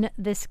in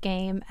this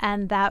game,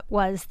 and that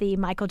was the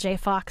Michael J.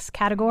 Fox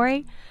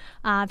category.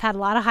 I've had a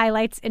lot of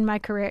highlights in my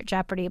career at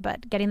Jeopardy,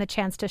 but getting the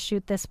chance to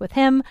shoot this with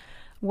him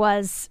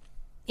was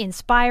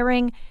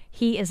inspiring.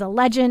 He is a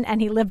legend,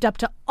 and he lived up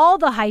to all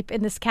the hype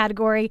in this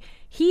category.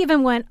 He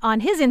even went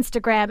on his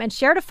Instagram and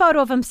shared a photo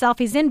of himself.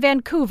 He's in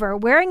Vancouver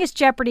wearing his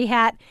Jeopardy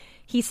hat.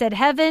 He said,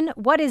 "Heaven,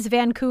 what is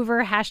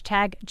Vancouver?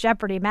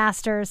 #Jeopardy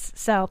Masters."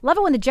 So love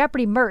it when the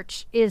Jeopardy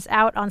merch is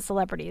out on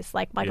celebrities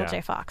like Michael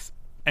J. Fox.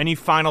 Any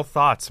final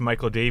thoughts,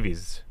 Michael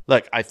Davies?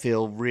 Look, I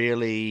feel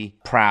really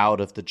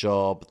proud of the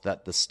job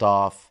that the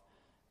staff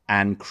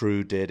and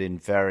crew did in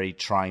very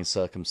trying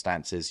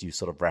circumstances. You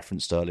sort of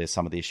referenced earlier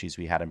some of the issues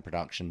we had in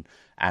production,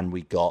 and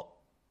we got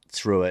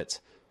through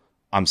it.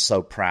 I'm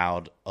so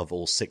proud of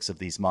all 6 of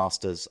these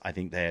masters. I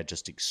think they are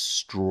just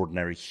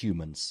extraordinary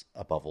humans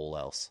above all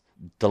else.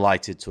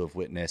 Delighted to have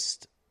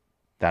witnessed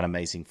that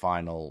amazing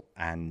final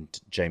and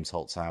James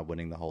Holtzhauer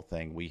winning the whole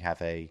thing. We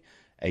have a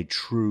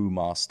true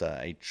master,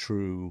 a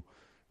true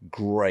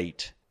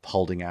great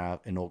holding our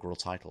inaugural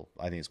title.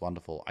 I think it's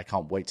wonderful. I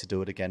can't wait to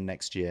do it again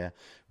next year.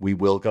 We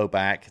will go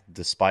back,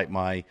 despite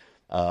my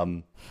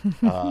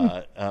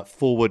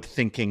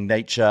forward-thinking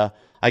nature.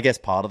 I guess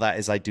part of that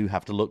is I do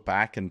have to look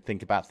back and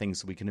think about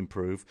things that we can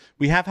improve.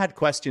 We have had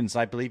questions.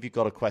 I believe you've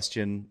got a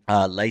question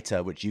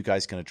later, which you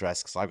guys can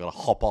address, because I've got to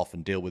hop off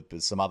and deal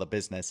with some other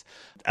business,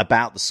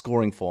 about the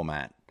scoring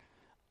format.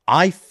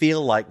 I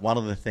feel like one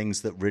of the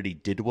things that really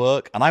did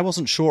work, and I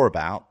wasn't sure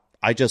about,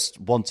 I just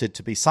wanted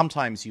to be,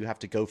 sometimes you have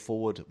to go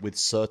forward with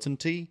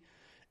certainty,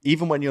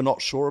 even when you're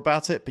not sure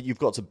about it, but you've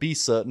got to be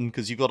certain,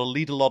 because you've got to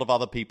lead a lot of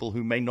other people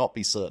who may not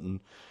be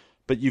certain,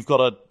 but you've got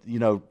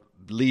to,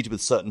 lead with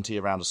certainty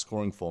around a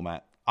scoring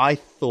format. I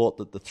thought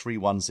that the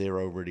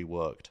 3-1-0 really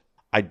worked.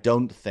 I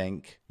don't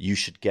think you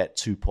should get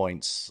 2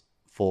 points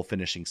for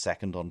finishing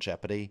second on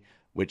Jeopardy,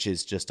 which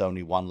is just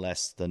only 1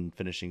 less than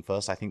finishing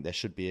first. I think there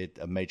should be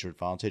a major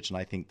advantage, and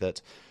I think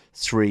that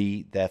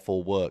 3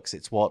 therefore works.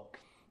 It's what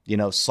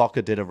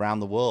soccer did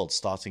around the world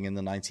starting in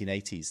the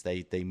 1980s.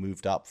 They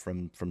moved up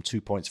from 2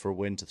 points for a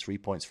win to 3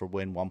 points for a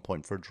win, 1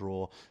 point for a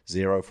draw,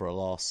 0 for a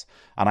loss.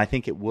 And I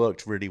think it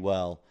worked really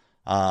well.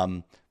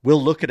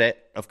 We'll look at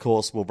it, of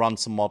course. We'll run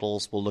some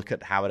models. We'll look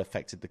at how it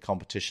affected the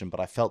competition. But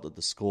I felt that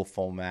the score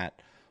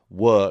format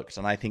worked.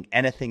 And I think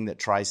anything that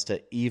tries to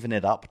even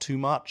it up too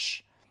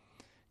much,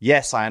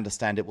 yes, I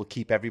understand it will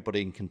keep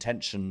everybody in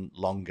contention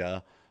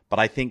longer. But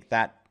I think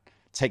that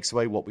takes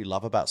away what we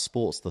love about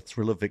sports, the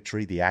thrill of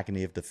victory, the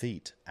agony of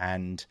defeat.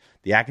 And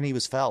the agony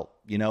was felt,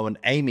 and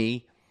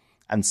Amy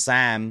and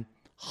Sam,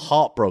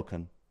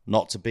 heartbroken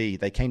not to be.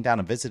 They came down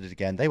and visited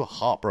again. They were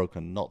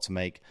heartbroken not to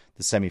make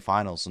the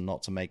semifinals and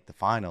not to make the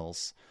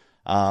finals.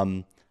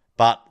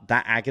 But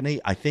that agony,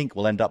 I think,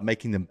 will end up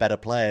making them better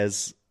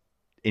players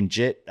in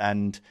JIT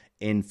and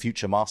in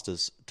future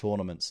Masters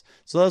tournaments.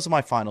 So those are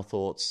my final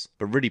thoughts,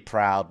 but really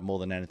proud more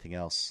than anything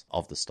else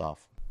of the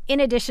staff.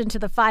 In addition to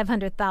the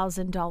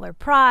 $500,000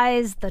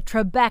 prize, the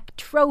Trebek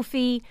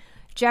Trophy,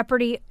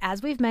 Jeopardy,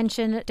 as we've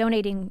mentioned,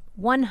 donating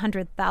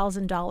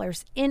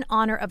 $100,000 in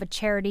honor of a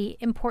charity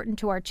important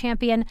to our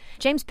champion.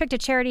 James picked a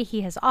charity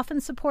he has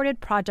often supported,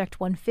 Project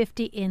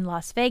 150 in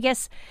Las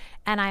Vegas.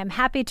 And I am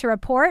happy to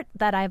report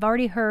that I've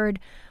already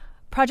heard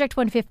Project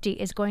 150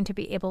 is going to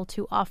be able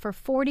to offer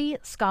 40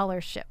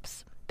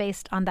 scholarships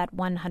based on that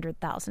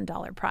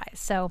 $100,000 prize.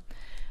 So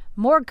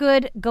more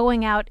good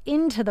going out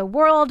into the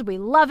world. We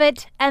love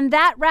it. And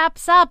that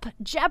wraps up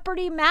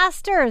Jeopardy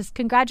Masters.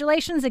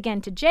 Congratulations again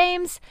to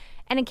James.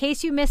 And in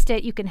case you missed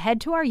it, you can head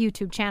to our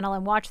YouTube channel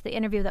and watch the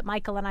interview that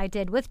Michael and I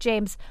did with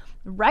James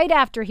right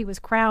after he was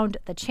crowned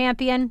the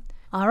champion.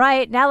 All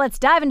right, now let's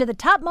dive into the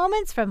top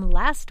moments from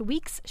last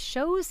week's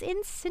shows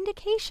in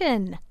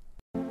syndication.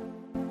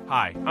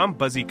 Hi, I'm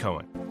Buzzy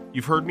Cohen.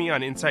 You've heard me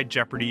on Inside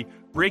Jeopardy,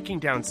 breaking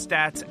down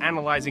stats,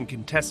 analyzing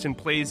contestant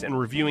plays, and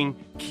reviewing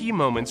key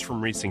moments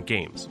from recent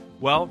games.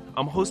 Well,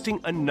 I'm hosting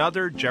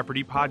another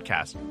Jeopardy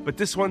podcast, but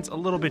this one's a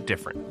little bit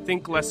different.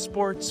 Think less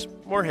sports,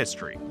 more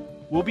history.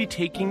 We'll be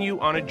taking you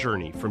on a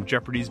journey from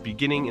Jeopardy's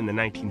beginning in the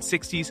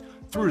 1960s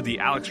through the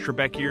Alex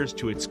Trebek years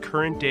to its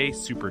current-day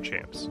super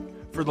champs.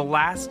 For the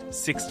last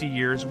 60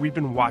 years, we've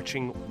been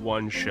watching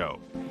one show.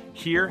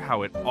 Hear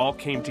how it all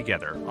came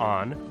together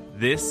on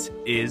This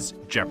is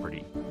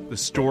Jeopardy! The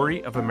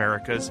story of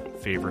America's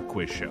favorite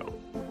quiz show.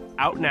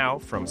 Out now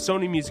from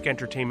Sony Music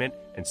Entertainment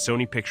and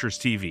Sony Pictures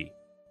TV.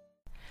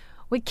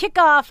 We kick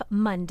off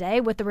Monday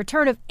with the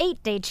return of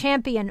 8-day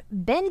champion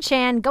Ben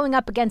Chan going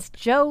up against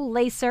Joe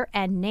Lacer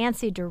and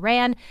Nancy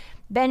Duran.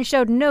 Ben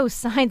showed no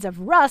signs of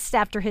rust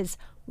after his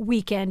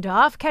weekend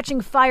off, catching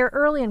fire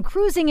early and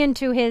cruising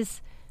into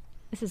his,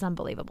 this is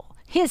unbelievable,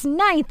 his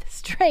 9th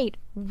straight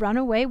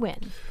runaway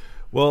win.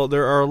 Well,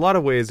 there are a lot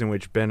of ways in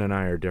which Ben and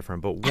I are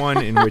different, but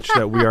one in which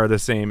that we are the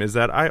same is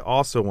that I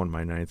also won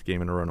my 9th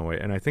game in a runaway,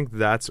 and I think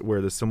that's where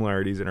the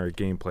similarities in our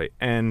gameplay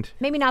end.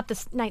 Maybe not the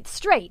 9th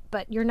straight,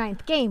 but your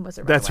 9th game was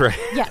a runaway. That's right.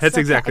 Yes, that's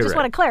exactly right. I just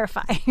want to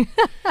clarify.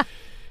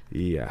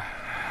 Yeah.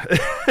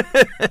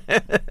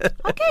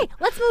 Okay,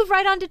 let's move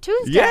right on to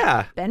Tuesday.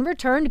 Yeah. Ben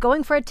returned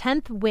going for a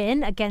 10th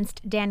win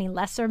against Danny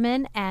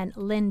Lesserman and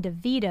Lynn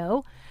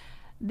DeVito.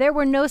 There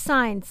were no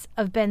signs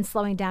of Ben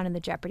slowing down in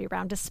the Jeopardy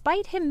round,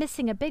 despite him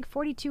missing a big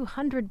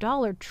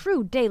 $4,200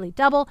 true daily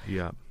double.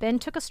 Yeah. Ben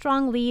took a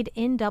strong lead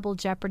in Double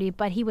Jeopardy,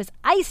 but he was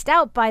iced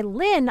out by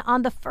Lynn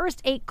on the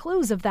first 8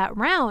 clues of that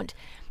round.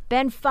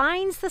 Ben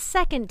finds the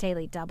second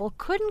daily double,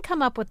 couldn't come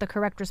up with the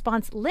correct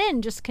response.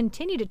 Lynn just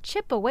continued to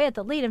chip away at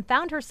the lead and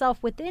found herself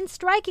within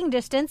striking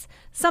distance,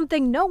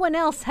 something no one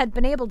else had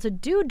been able to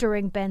do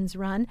during Ben's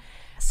run.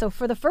 So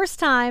for the first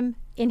time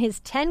in his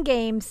 10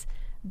 games,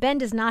 Ben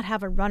does not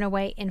have a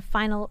runaway in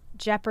Final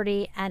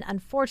Jeopardy, and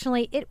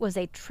unfortunately, it was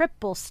a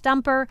triple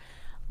stumper.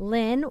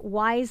 Lynn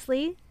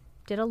wisely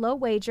did a low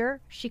wager.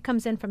 She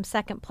comes in from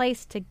second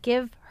place to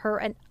give her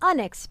an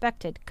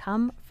unexpected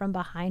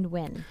come-from-behind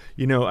win.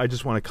 You know, I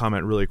just want to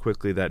comment really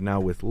quickly that now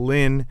with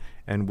Lynn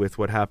and with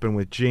what happened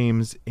with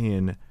James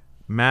in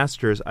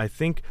Masters, I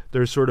think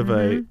there's sort of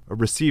a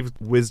received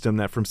wisdom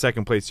that from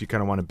second place you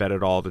kind of want to bet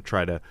it all to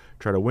try to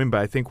win. But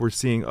I think we're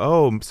seeing,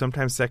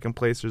 sometimes second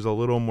place there's a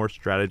little more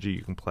strategy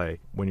you can play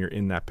when you're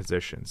in that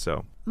position.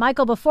 So,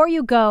 Michael, before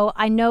you go,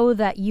 I know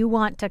that you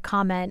want to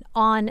comment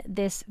on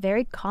this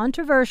very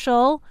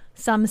controversial,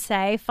 some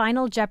say,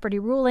 Final Jeopardy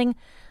ruling.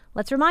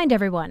 Let's remind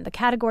everyone, the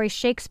category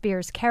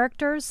Shakespeare's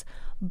characters.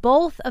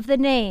 Both of the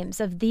names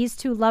of these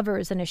two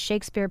lovers in a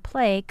Shakespeare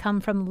play come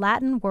from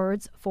Latin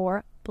words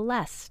for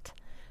blessed.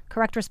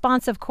 Correct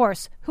response, of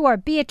course. Who are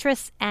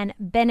Beatrice and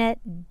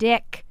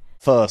Benedict?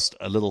 First,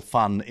 a little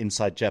fun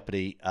Inside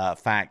Jeopardy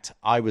fact.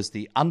 I was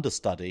the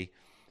understudy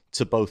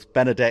to both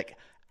Benedict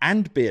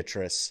and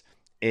Beatrice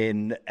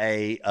in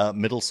a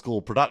middle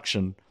school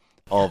production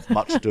of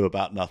Much Ado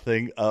About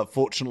Nothing.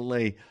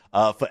 Fortunately,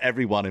 for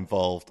everyone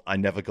involved, I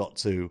never got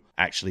to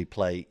actually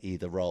play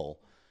either role.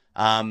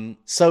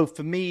 So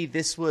for me,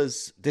 this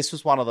was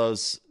one of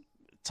those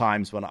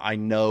times when I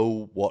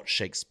know what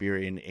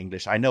Shakespearean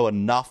English, I know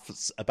enough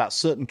about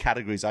certain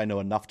categories, I know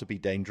enough to be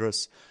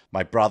dangerous.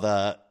 My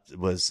brother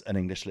was an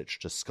English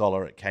literature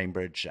scholar at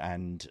Cambridge,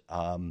 and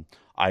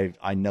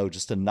I know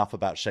just enough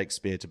about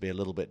Shakespeare to be a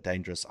little bit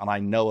dangerous. And I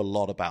know a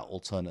lot about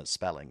alternate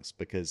spellings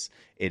because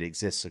it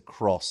exists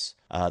across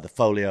the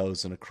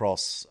folios and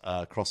across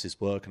his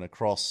work and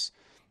across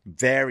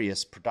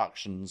various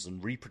productions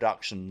and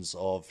reproductions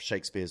of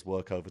Shakespeare's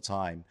work over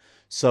time.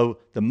 So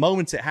the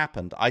moment it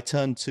happened, I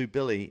turned to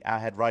Billy, our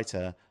head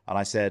writer, and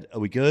I said, "Are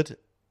we good?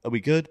 Are we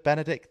good,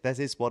 Benedict? That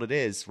is what it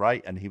is,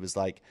 right?" And he was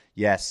like,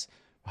 "Yes,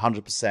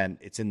 100%.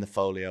 It's in the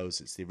folios.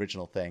 It's the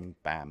original thing."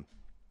 Bam.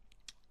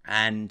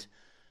 And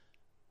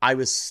I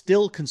was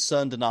still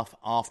concerned enough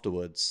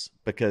afterwards,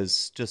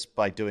 because just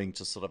by doing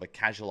just sort of a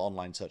casual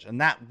online search,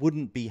 and that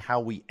wouldn't be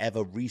how we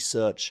ever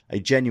research a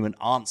genuine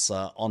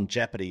answer on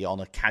Jeopardy on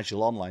a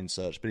casual online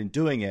search. But in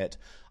doing it,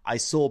 I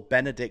saw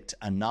Benedict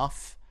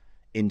enough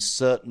in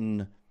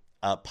certain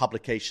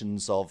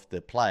publications of the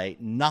play,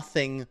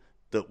 nothing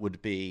that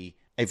would be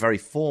a very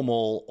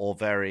formal or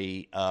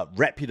very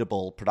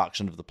reputable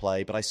production of the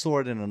play, but I saw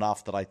it in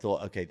enough that I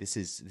thought, okay, this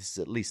is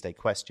at least a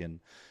question.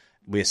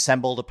 We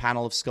assembled a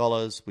panel of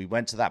scholars. We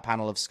went to that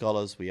panel of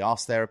scholars. We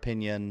asked their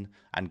opinion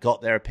and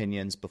got their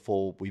opinions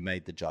before we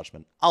made the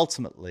judgment.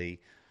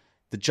 Ultimately,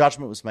 the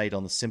judgment was made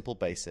on the simple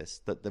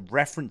basis that the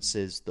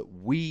references that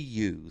we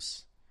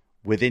use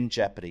within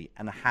Jeopardy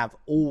and have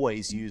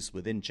always used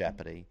within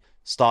Jeopardy,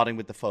 starting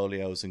with the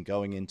folios and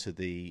going into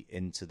the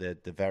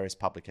various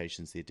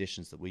publications, the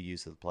editions that we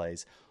use of the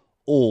plays,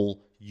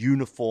 all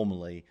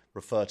uniformly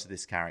refer to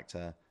this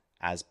character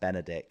as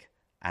Benedict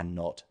and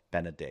not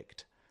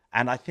Benedict.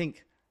 And I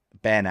think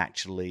Ben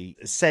actually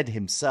said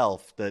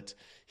himself that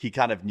he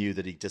kind of knew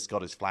that he just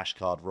got his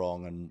flashcard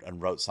wrong and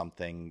wrote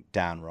something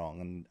down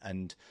wrong.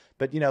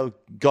 But,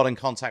 got in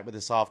contact with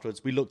us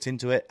afterwards. We looked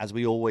into it, as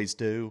we always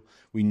do.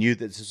 We knew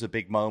that this was a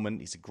big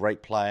moment. He's a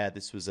great player.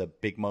 This was a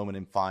big moment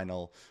in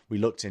final. We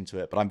looked into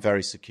it, but I'm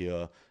very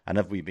secure. And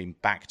have we been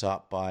backed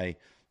up by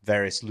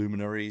various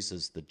luminaries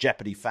as the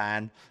Jeopardy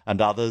fan and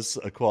others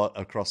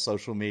across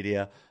social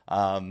media?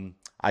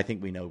 I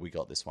think we know we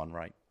got this one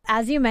right.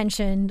 As you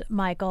mentioned,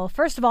 Michael,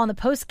 first of all, in the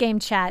post-game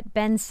chat,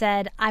 Ben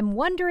said, "I'm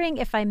wondering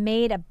if I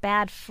made a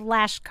bad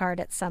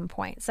flashcard at some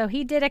point." So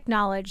he did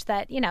acknowledge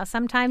that,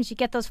 sometimes you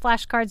get those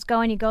flashcards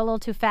going, you go a little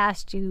too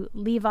fast, you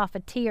leave off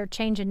a T or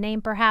change a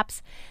name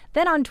perhaps.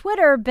 Then on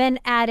Twitter, Ben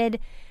added,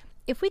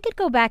 "If we could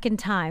go back in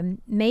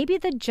time, maybe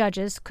the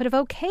judges could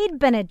have okayed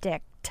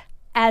Benedict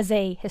as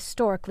a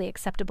historically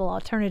acceptable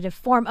alternative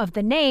form of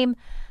the name,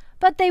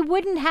 but they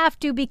wouldn't have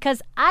to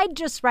because I'd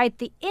just write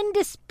the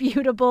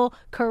indisputable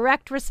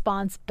correct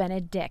response,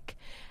 Benedict."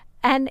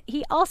 And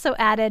he also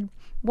added,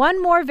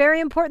 "One more very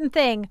important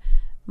thing.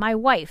 My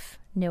wife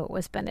knew it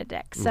was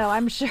Benedict." So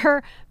I'm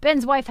sure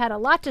Ben's wife had a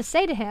lot to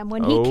say to him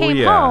when he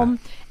came home,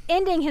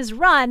 ending his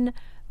run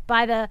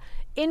by the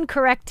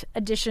incorrect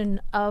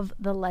addition of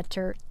the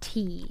letter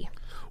T.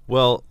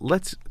 Well,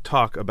 let's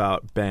talk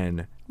about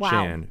Ben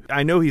Chan.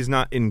 I know he's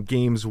not in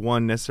games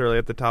one necessarily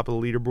at the top of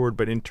the leaderboard,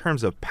 but in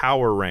terms of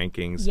power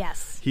rankings,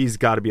 yes, he's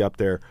got to be up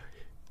there.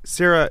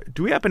 Sarah,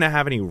 do we happen to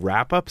have any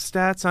wrap-up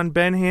stats on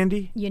Ben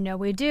handy?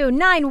 We do.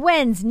 9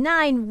 wins,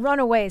 9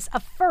 runaways, a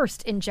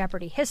first in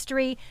Jeopardy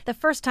history. The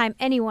first time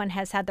anyone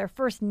has had their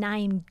first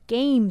 9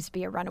 games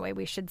be a runaway,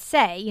 we should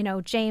say.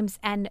 James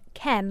and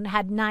Ken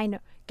had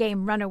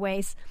 9-game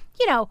runaways,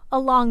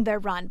 along their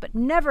run, but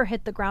never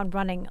hit the ground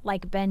running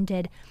like Ben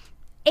did.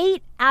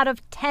 8 out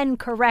of 10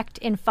 correct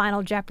in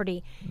Final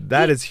Jeopardy.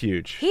 That is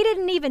huge. He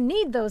didn't even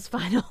need those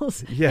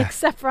finals, Yeah.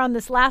 except for on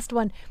this last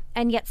one,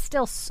 and yet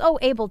still so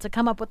able to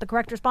come up with the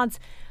correct response.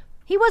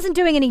 He wasn't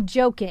doing any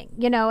joking.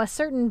 You know, a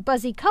certain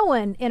Buzzy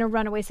Cohen in a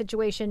runaway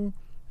situation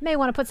may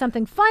want to put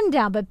something fun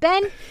down, but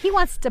Ben, he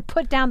wants to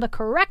put down the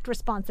correct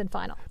response in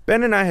Final.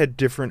 Ben and I had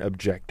different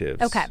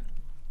objectives. Okay.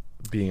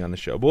 Being on the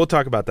show, but we'll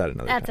talk about that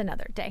another That's time.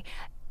 another day.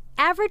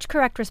 Average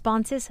correct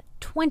responses,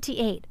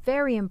 28.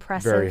 Very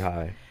impressive. Very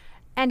high.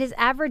 And his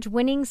average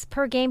winnings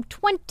per game,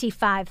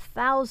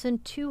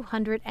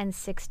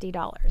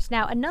 $25,260.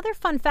 Now, another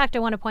fun fact I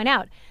want to point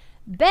out,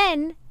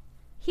 Ben,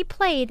 he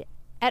played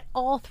at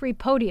all 3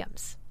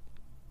 podiums.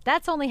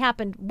 That's only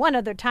happened one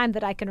other time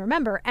that I can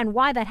remember. And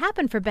why that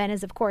happened for Ben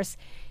is, of course,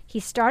 he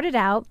started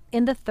out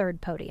in the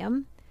 3rd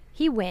podium.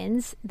 He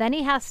wins. Then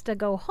he has to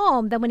go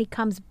home. Then when he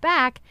comes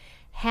back,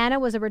 Hannah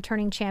was a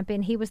returning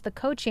champion. He was the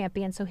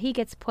co-champion, so he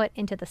gets put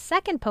into the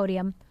 2nd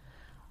podium.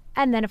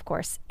 And then, of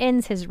course,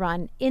 ends his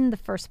run in the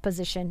 1st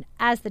position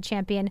as the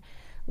champion.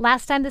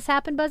 Last time this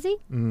happened, Buzzy?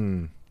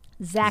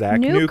 Zach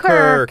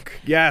Newkirk.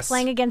 Yes.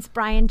 Playing against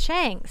Brian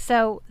Chang.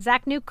 So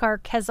Zach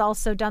Newkirk has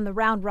also done the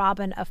round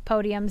robin of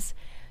podiums.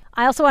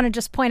 I also want to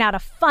just point out a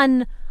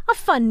fun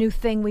new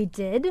thing we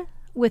did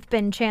with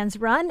Ben Chan's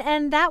run,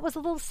 and that was a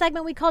little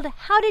segment we called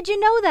How Did You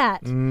Know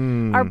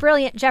That? Our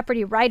brilliant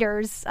Jeopardy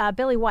writers,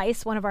 Billy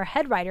Weiss, one of our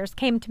head writers,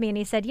 came to me and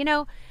he said, you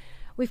know,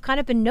 we've kind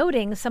of been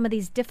noting some of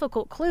these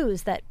difficult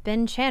clues that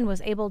Ben Chan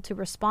was able to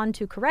respond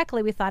to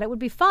correctly. We thought it would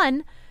be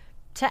fun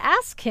to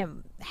ask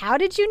him, how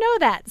did you know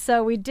that?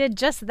 So we did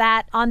just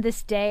that on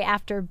this day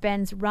after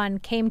Ben's run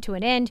came to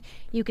an end.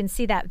 You can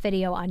see that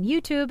video on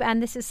YouTube,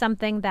 and this is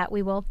something that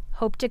we will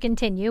hope to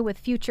continue with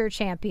future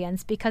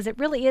champions because it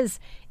really is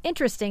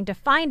interesting to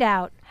find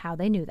out how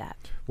they knew that.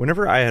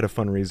 Whenever I had a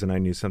fun reason I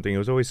knew something, it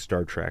was always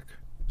Star Trek.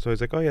 So I was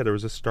like, oh, yeah, there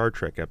was a Star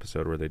Trek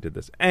episode where they did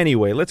this.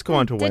 Anyway, let's go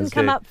on to Wednesday. Didn't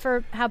come up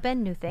for how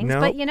Ben knew things, No.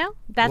 but, you know,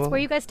 that's where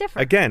you guys differ.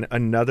 Again,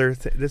 another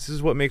thing. This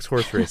is what makes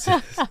horse races.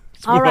 Let's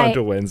All move on right.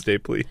 to Wednesday,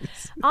 please.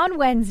 On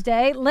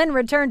Wednesday, Lynn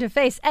returned to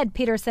face Ed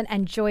Peterson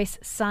and Joyce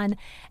Sun.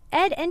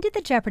 Ed ended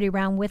the Jeopardy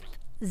round with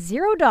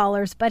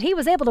 $0, but he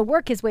was able to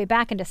work his way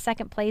back into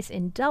 2nd place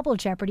in Double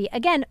Jeopardy.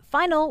 Again,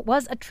 Final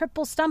was a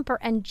triple stumper,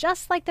 and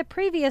just like the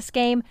previous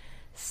game,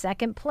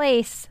 2nd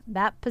place,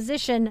 that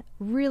position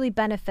really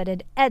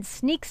benefited. Ed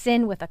sneaks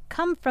in with a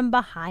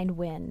come-from-behind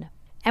win.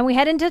 And we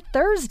head into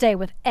Thursday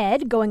with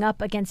Ed going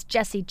up against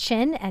Jesse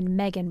Chin and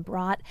Megan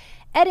Brott.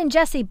 Ed and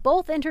Jesse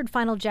both entered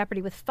Final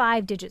Jeopardy with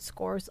 5-digit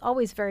scores.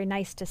 Always very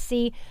nice to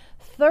see.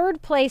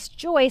 3rd place,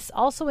 Joyce,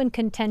 also in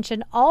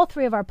contention. All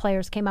 3 of our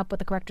players came up with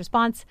the correct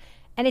response.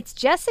 And it's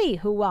Jesse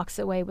who walks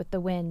away with the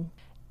win.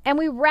 And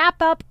we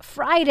wrap up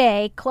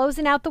Friday,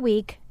 closing out the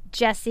week.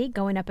 Jesse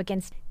going up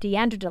against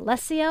Deandra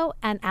D'Alessio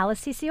and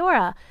Alice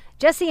Ciora.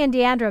 Jesse and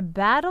Deandra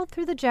battled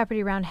through the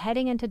Jeopardy round,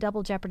 heading into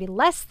Double Jeopardy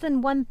less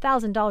than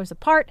 $1,000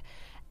 apart.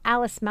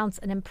 Alice mounts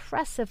an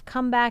impressive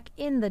comeback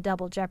in the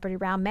Double Jeopardy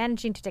round,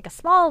 managing to take a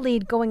small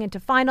lead going into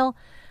Final.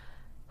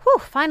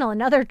 Final,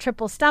 another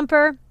triple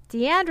stumper.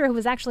 Deandra, who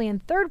was actually in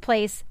 3rd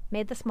place,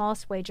 made the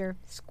smallest wager,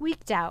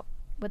 squeaked out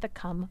with a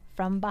come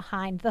from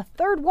behind. The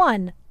 3rd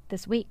one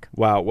this week.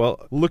 Wow.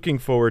 Well, looking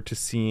forward to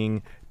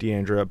seeing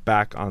Deandra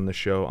back on the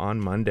show on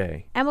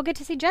Monday. And we'll get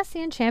to see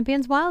Jesse in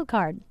Champions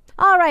Wildcard.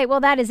 All right, well,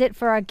 that is it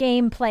for our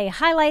gameplay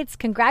highlights.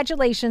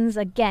 Congratulations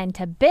again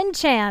to Ben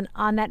Chan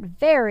on that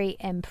very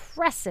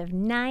impressive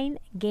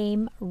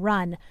 9-game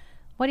run.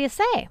 What do you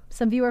say?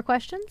 Some viewer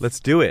questions? Let's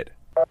do it.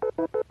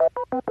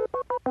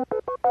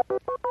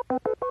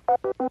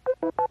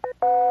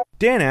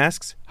 Dan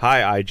asks,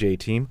 hi, IJ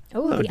team.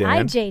 Oh, Hello, the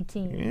Dan. IJ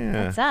team. Yeah.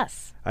 That's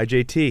us.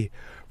 IJT.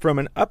 From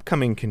an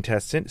upcoming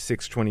contestant,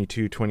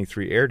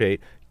 6/22/23 air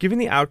date, given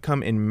the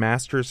outcome in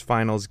Masters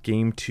Finals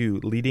Game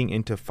 2 leading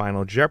into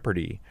Final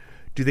Jeopardy,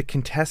 do the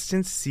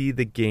contestants see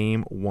the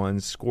Game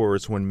 1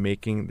 scores when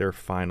making their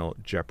Final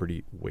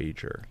Jeopardy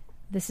wager?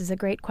 This is a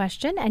great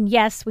question. And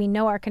yes, we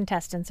know our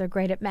contestants are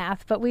great at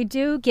math, but we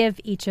do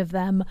give each of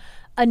them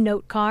a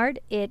note card.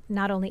 It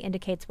not only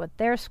indicates what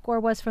their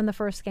score was from the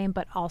first game,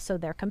 but also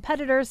their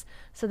competitors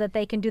so that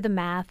they can do the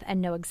math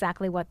and know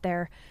exactly what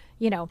they're,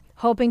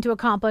 hoping to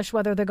accomplish,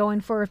 whether they're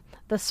going for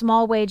the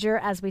small wager,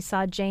 as we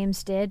saw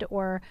James did,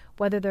 or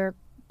whether they're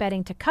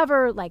betting to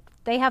cover. Like,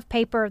 they have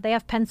paper, they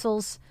have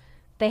pencils,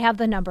 they have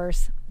the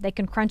numbers. They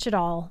can crunch it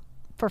all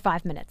for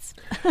 5 minutes.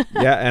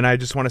 Yeah, and I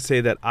just want to say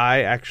that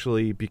I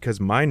actually, because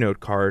my note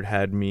card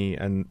had me,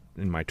 and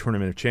in my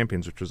Tournament of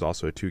Champions, which was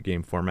also a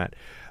 2-game format,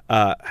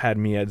 had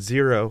me at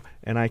 0,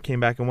 and I came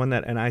back and won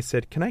that, and I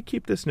said, can I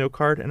keep this note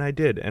card? And I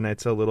did, and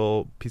it's a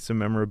little piece of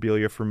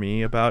memorabilia for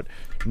me about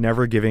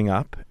never giving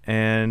up,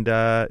 and,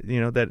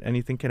 that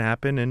anything can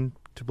happen, and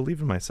to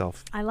believe in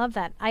myself. I love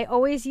that. I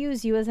always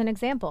use you as an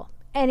example.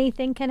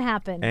 Anything can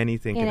happen.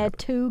 Anything can happen.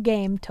 In a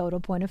 2-game total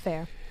point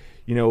affair.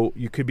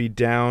 You could be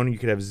down, you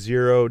could have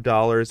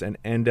 $0 and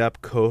end up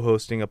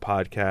co-hosting a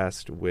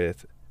podcast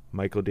with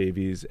Michael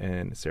Davies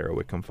and Sarah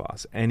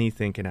Whitcomb-Foss.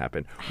 Anything can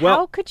happen. Well,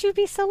 how could you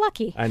be so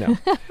lucky? I know.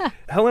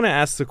 Helena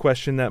asked the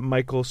question that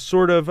Michael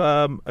sort of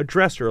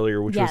addressed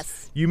earlier, which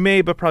was, you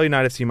may but probably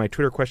not have seen my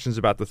Twitter questions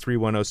about the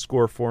 3-1-0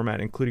 score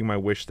format, including my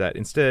wish that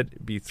instead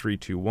it be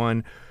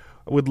 3-2-1.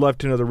 I would love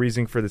to know the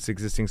reasoning for this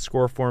existing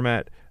score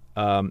format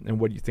and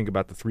what you think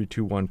about the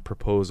 3-2-1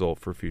 proposal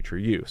for future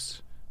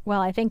use.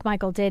 Well, I think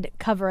Michael did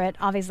cover it.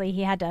 Obviously,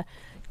 he had to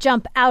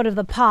jump out of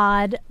the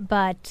pod,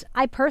 but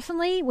I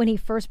personally, when he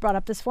first brought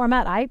up this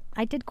format,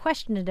 I did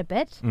question it a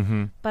bit.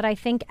 Mm-hmm. But I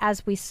think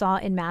as we saw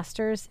in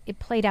Masters, it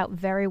played out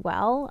very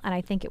well, and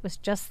I think it was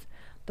just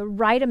the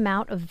right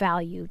amount of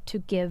value to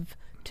give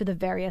to the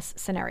various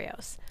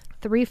scenarios.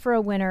 3 for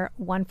a winner,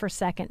 1 for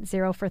second,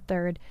 0 for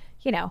third.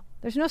 You know,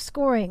 there's no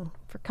scoring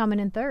for coming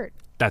in third.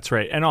 That's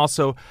right. And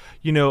also,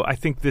 you know, I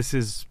think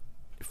this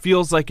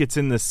feels like it's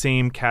in the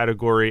same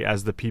category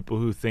as the people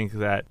who think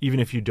that even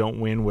if you don't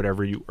win,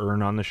 whatever you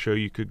earn on the show,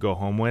 you could go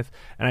home with.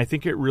 And I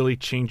think it really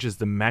changes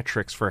the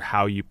metrics for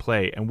how you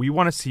play. And we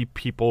want to see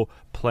people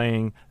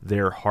playing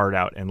their heart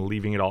out and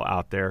leaving it all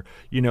out there.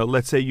 You know,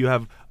 let's say you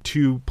have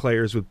 2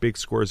 players with big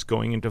scores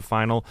going into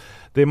final.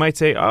 They might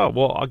say, oh,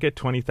 well, I'll get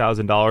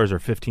 $20,000 or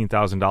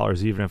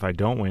 $15,000 even if I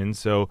don't win.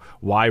 So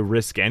why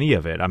risk any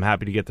of it? I'm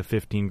happy to get the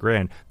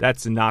 $15,000.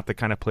 That's not the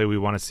kind of play we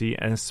want to see,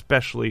 and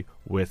especially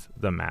with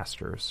the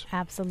Masters.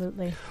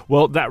 Absolutely.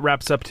 Well, that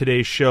wraps up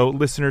today's show.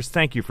 Listeners,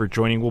 thank you for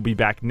joining. We'll be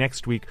back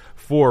next week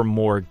for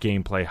more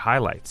gameplay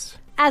highlights.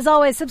 As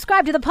always,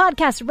 subscribe to the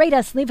podcast, rate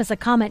us, leave us a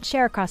comment,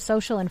 share across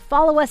social, and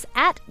follow us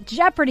at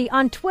Jeopardy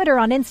on Twitter,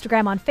 on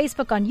Instagram, on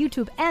Facebook, on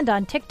YouTube, and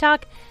on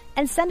TikTok.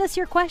 And send us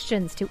your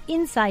questions to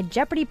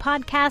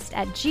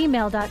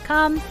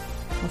InsideJeopardyPodcast@gmail.com.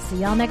 We'll see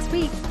y'all next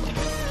week.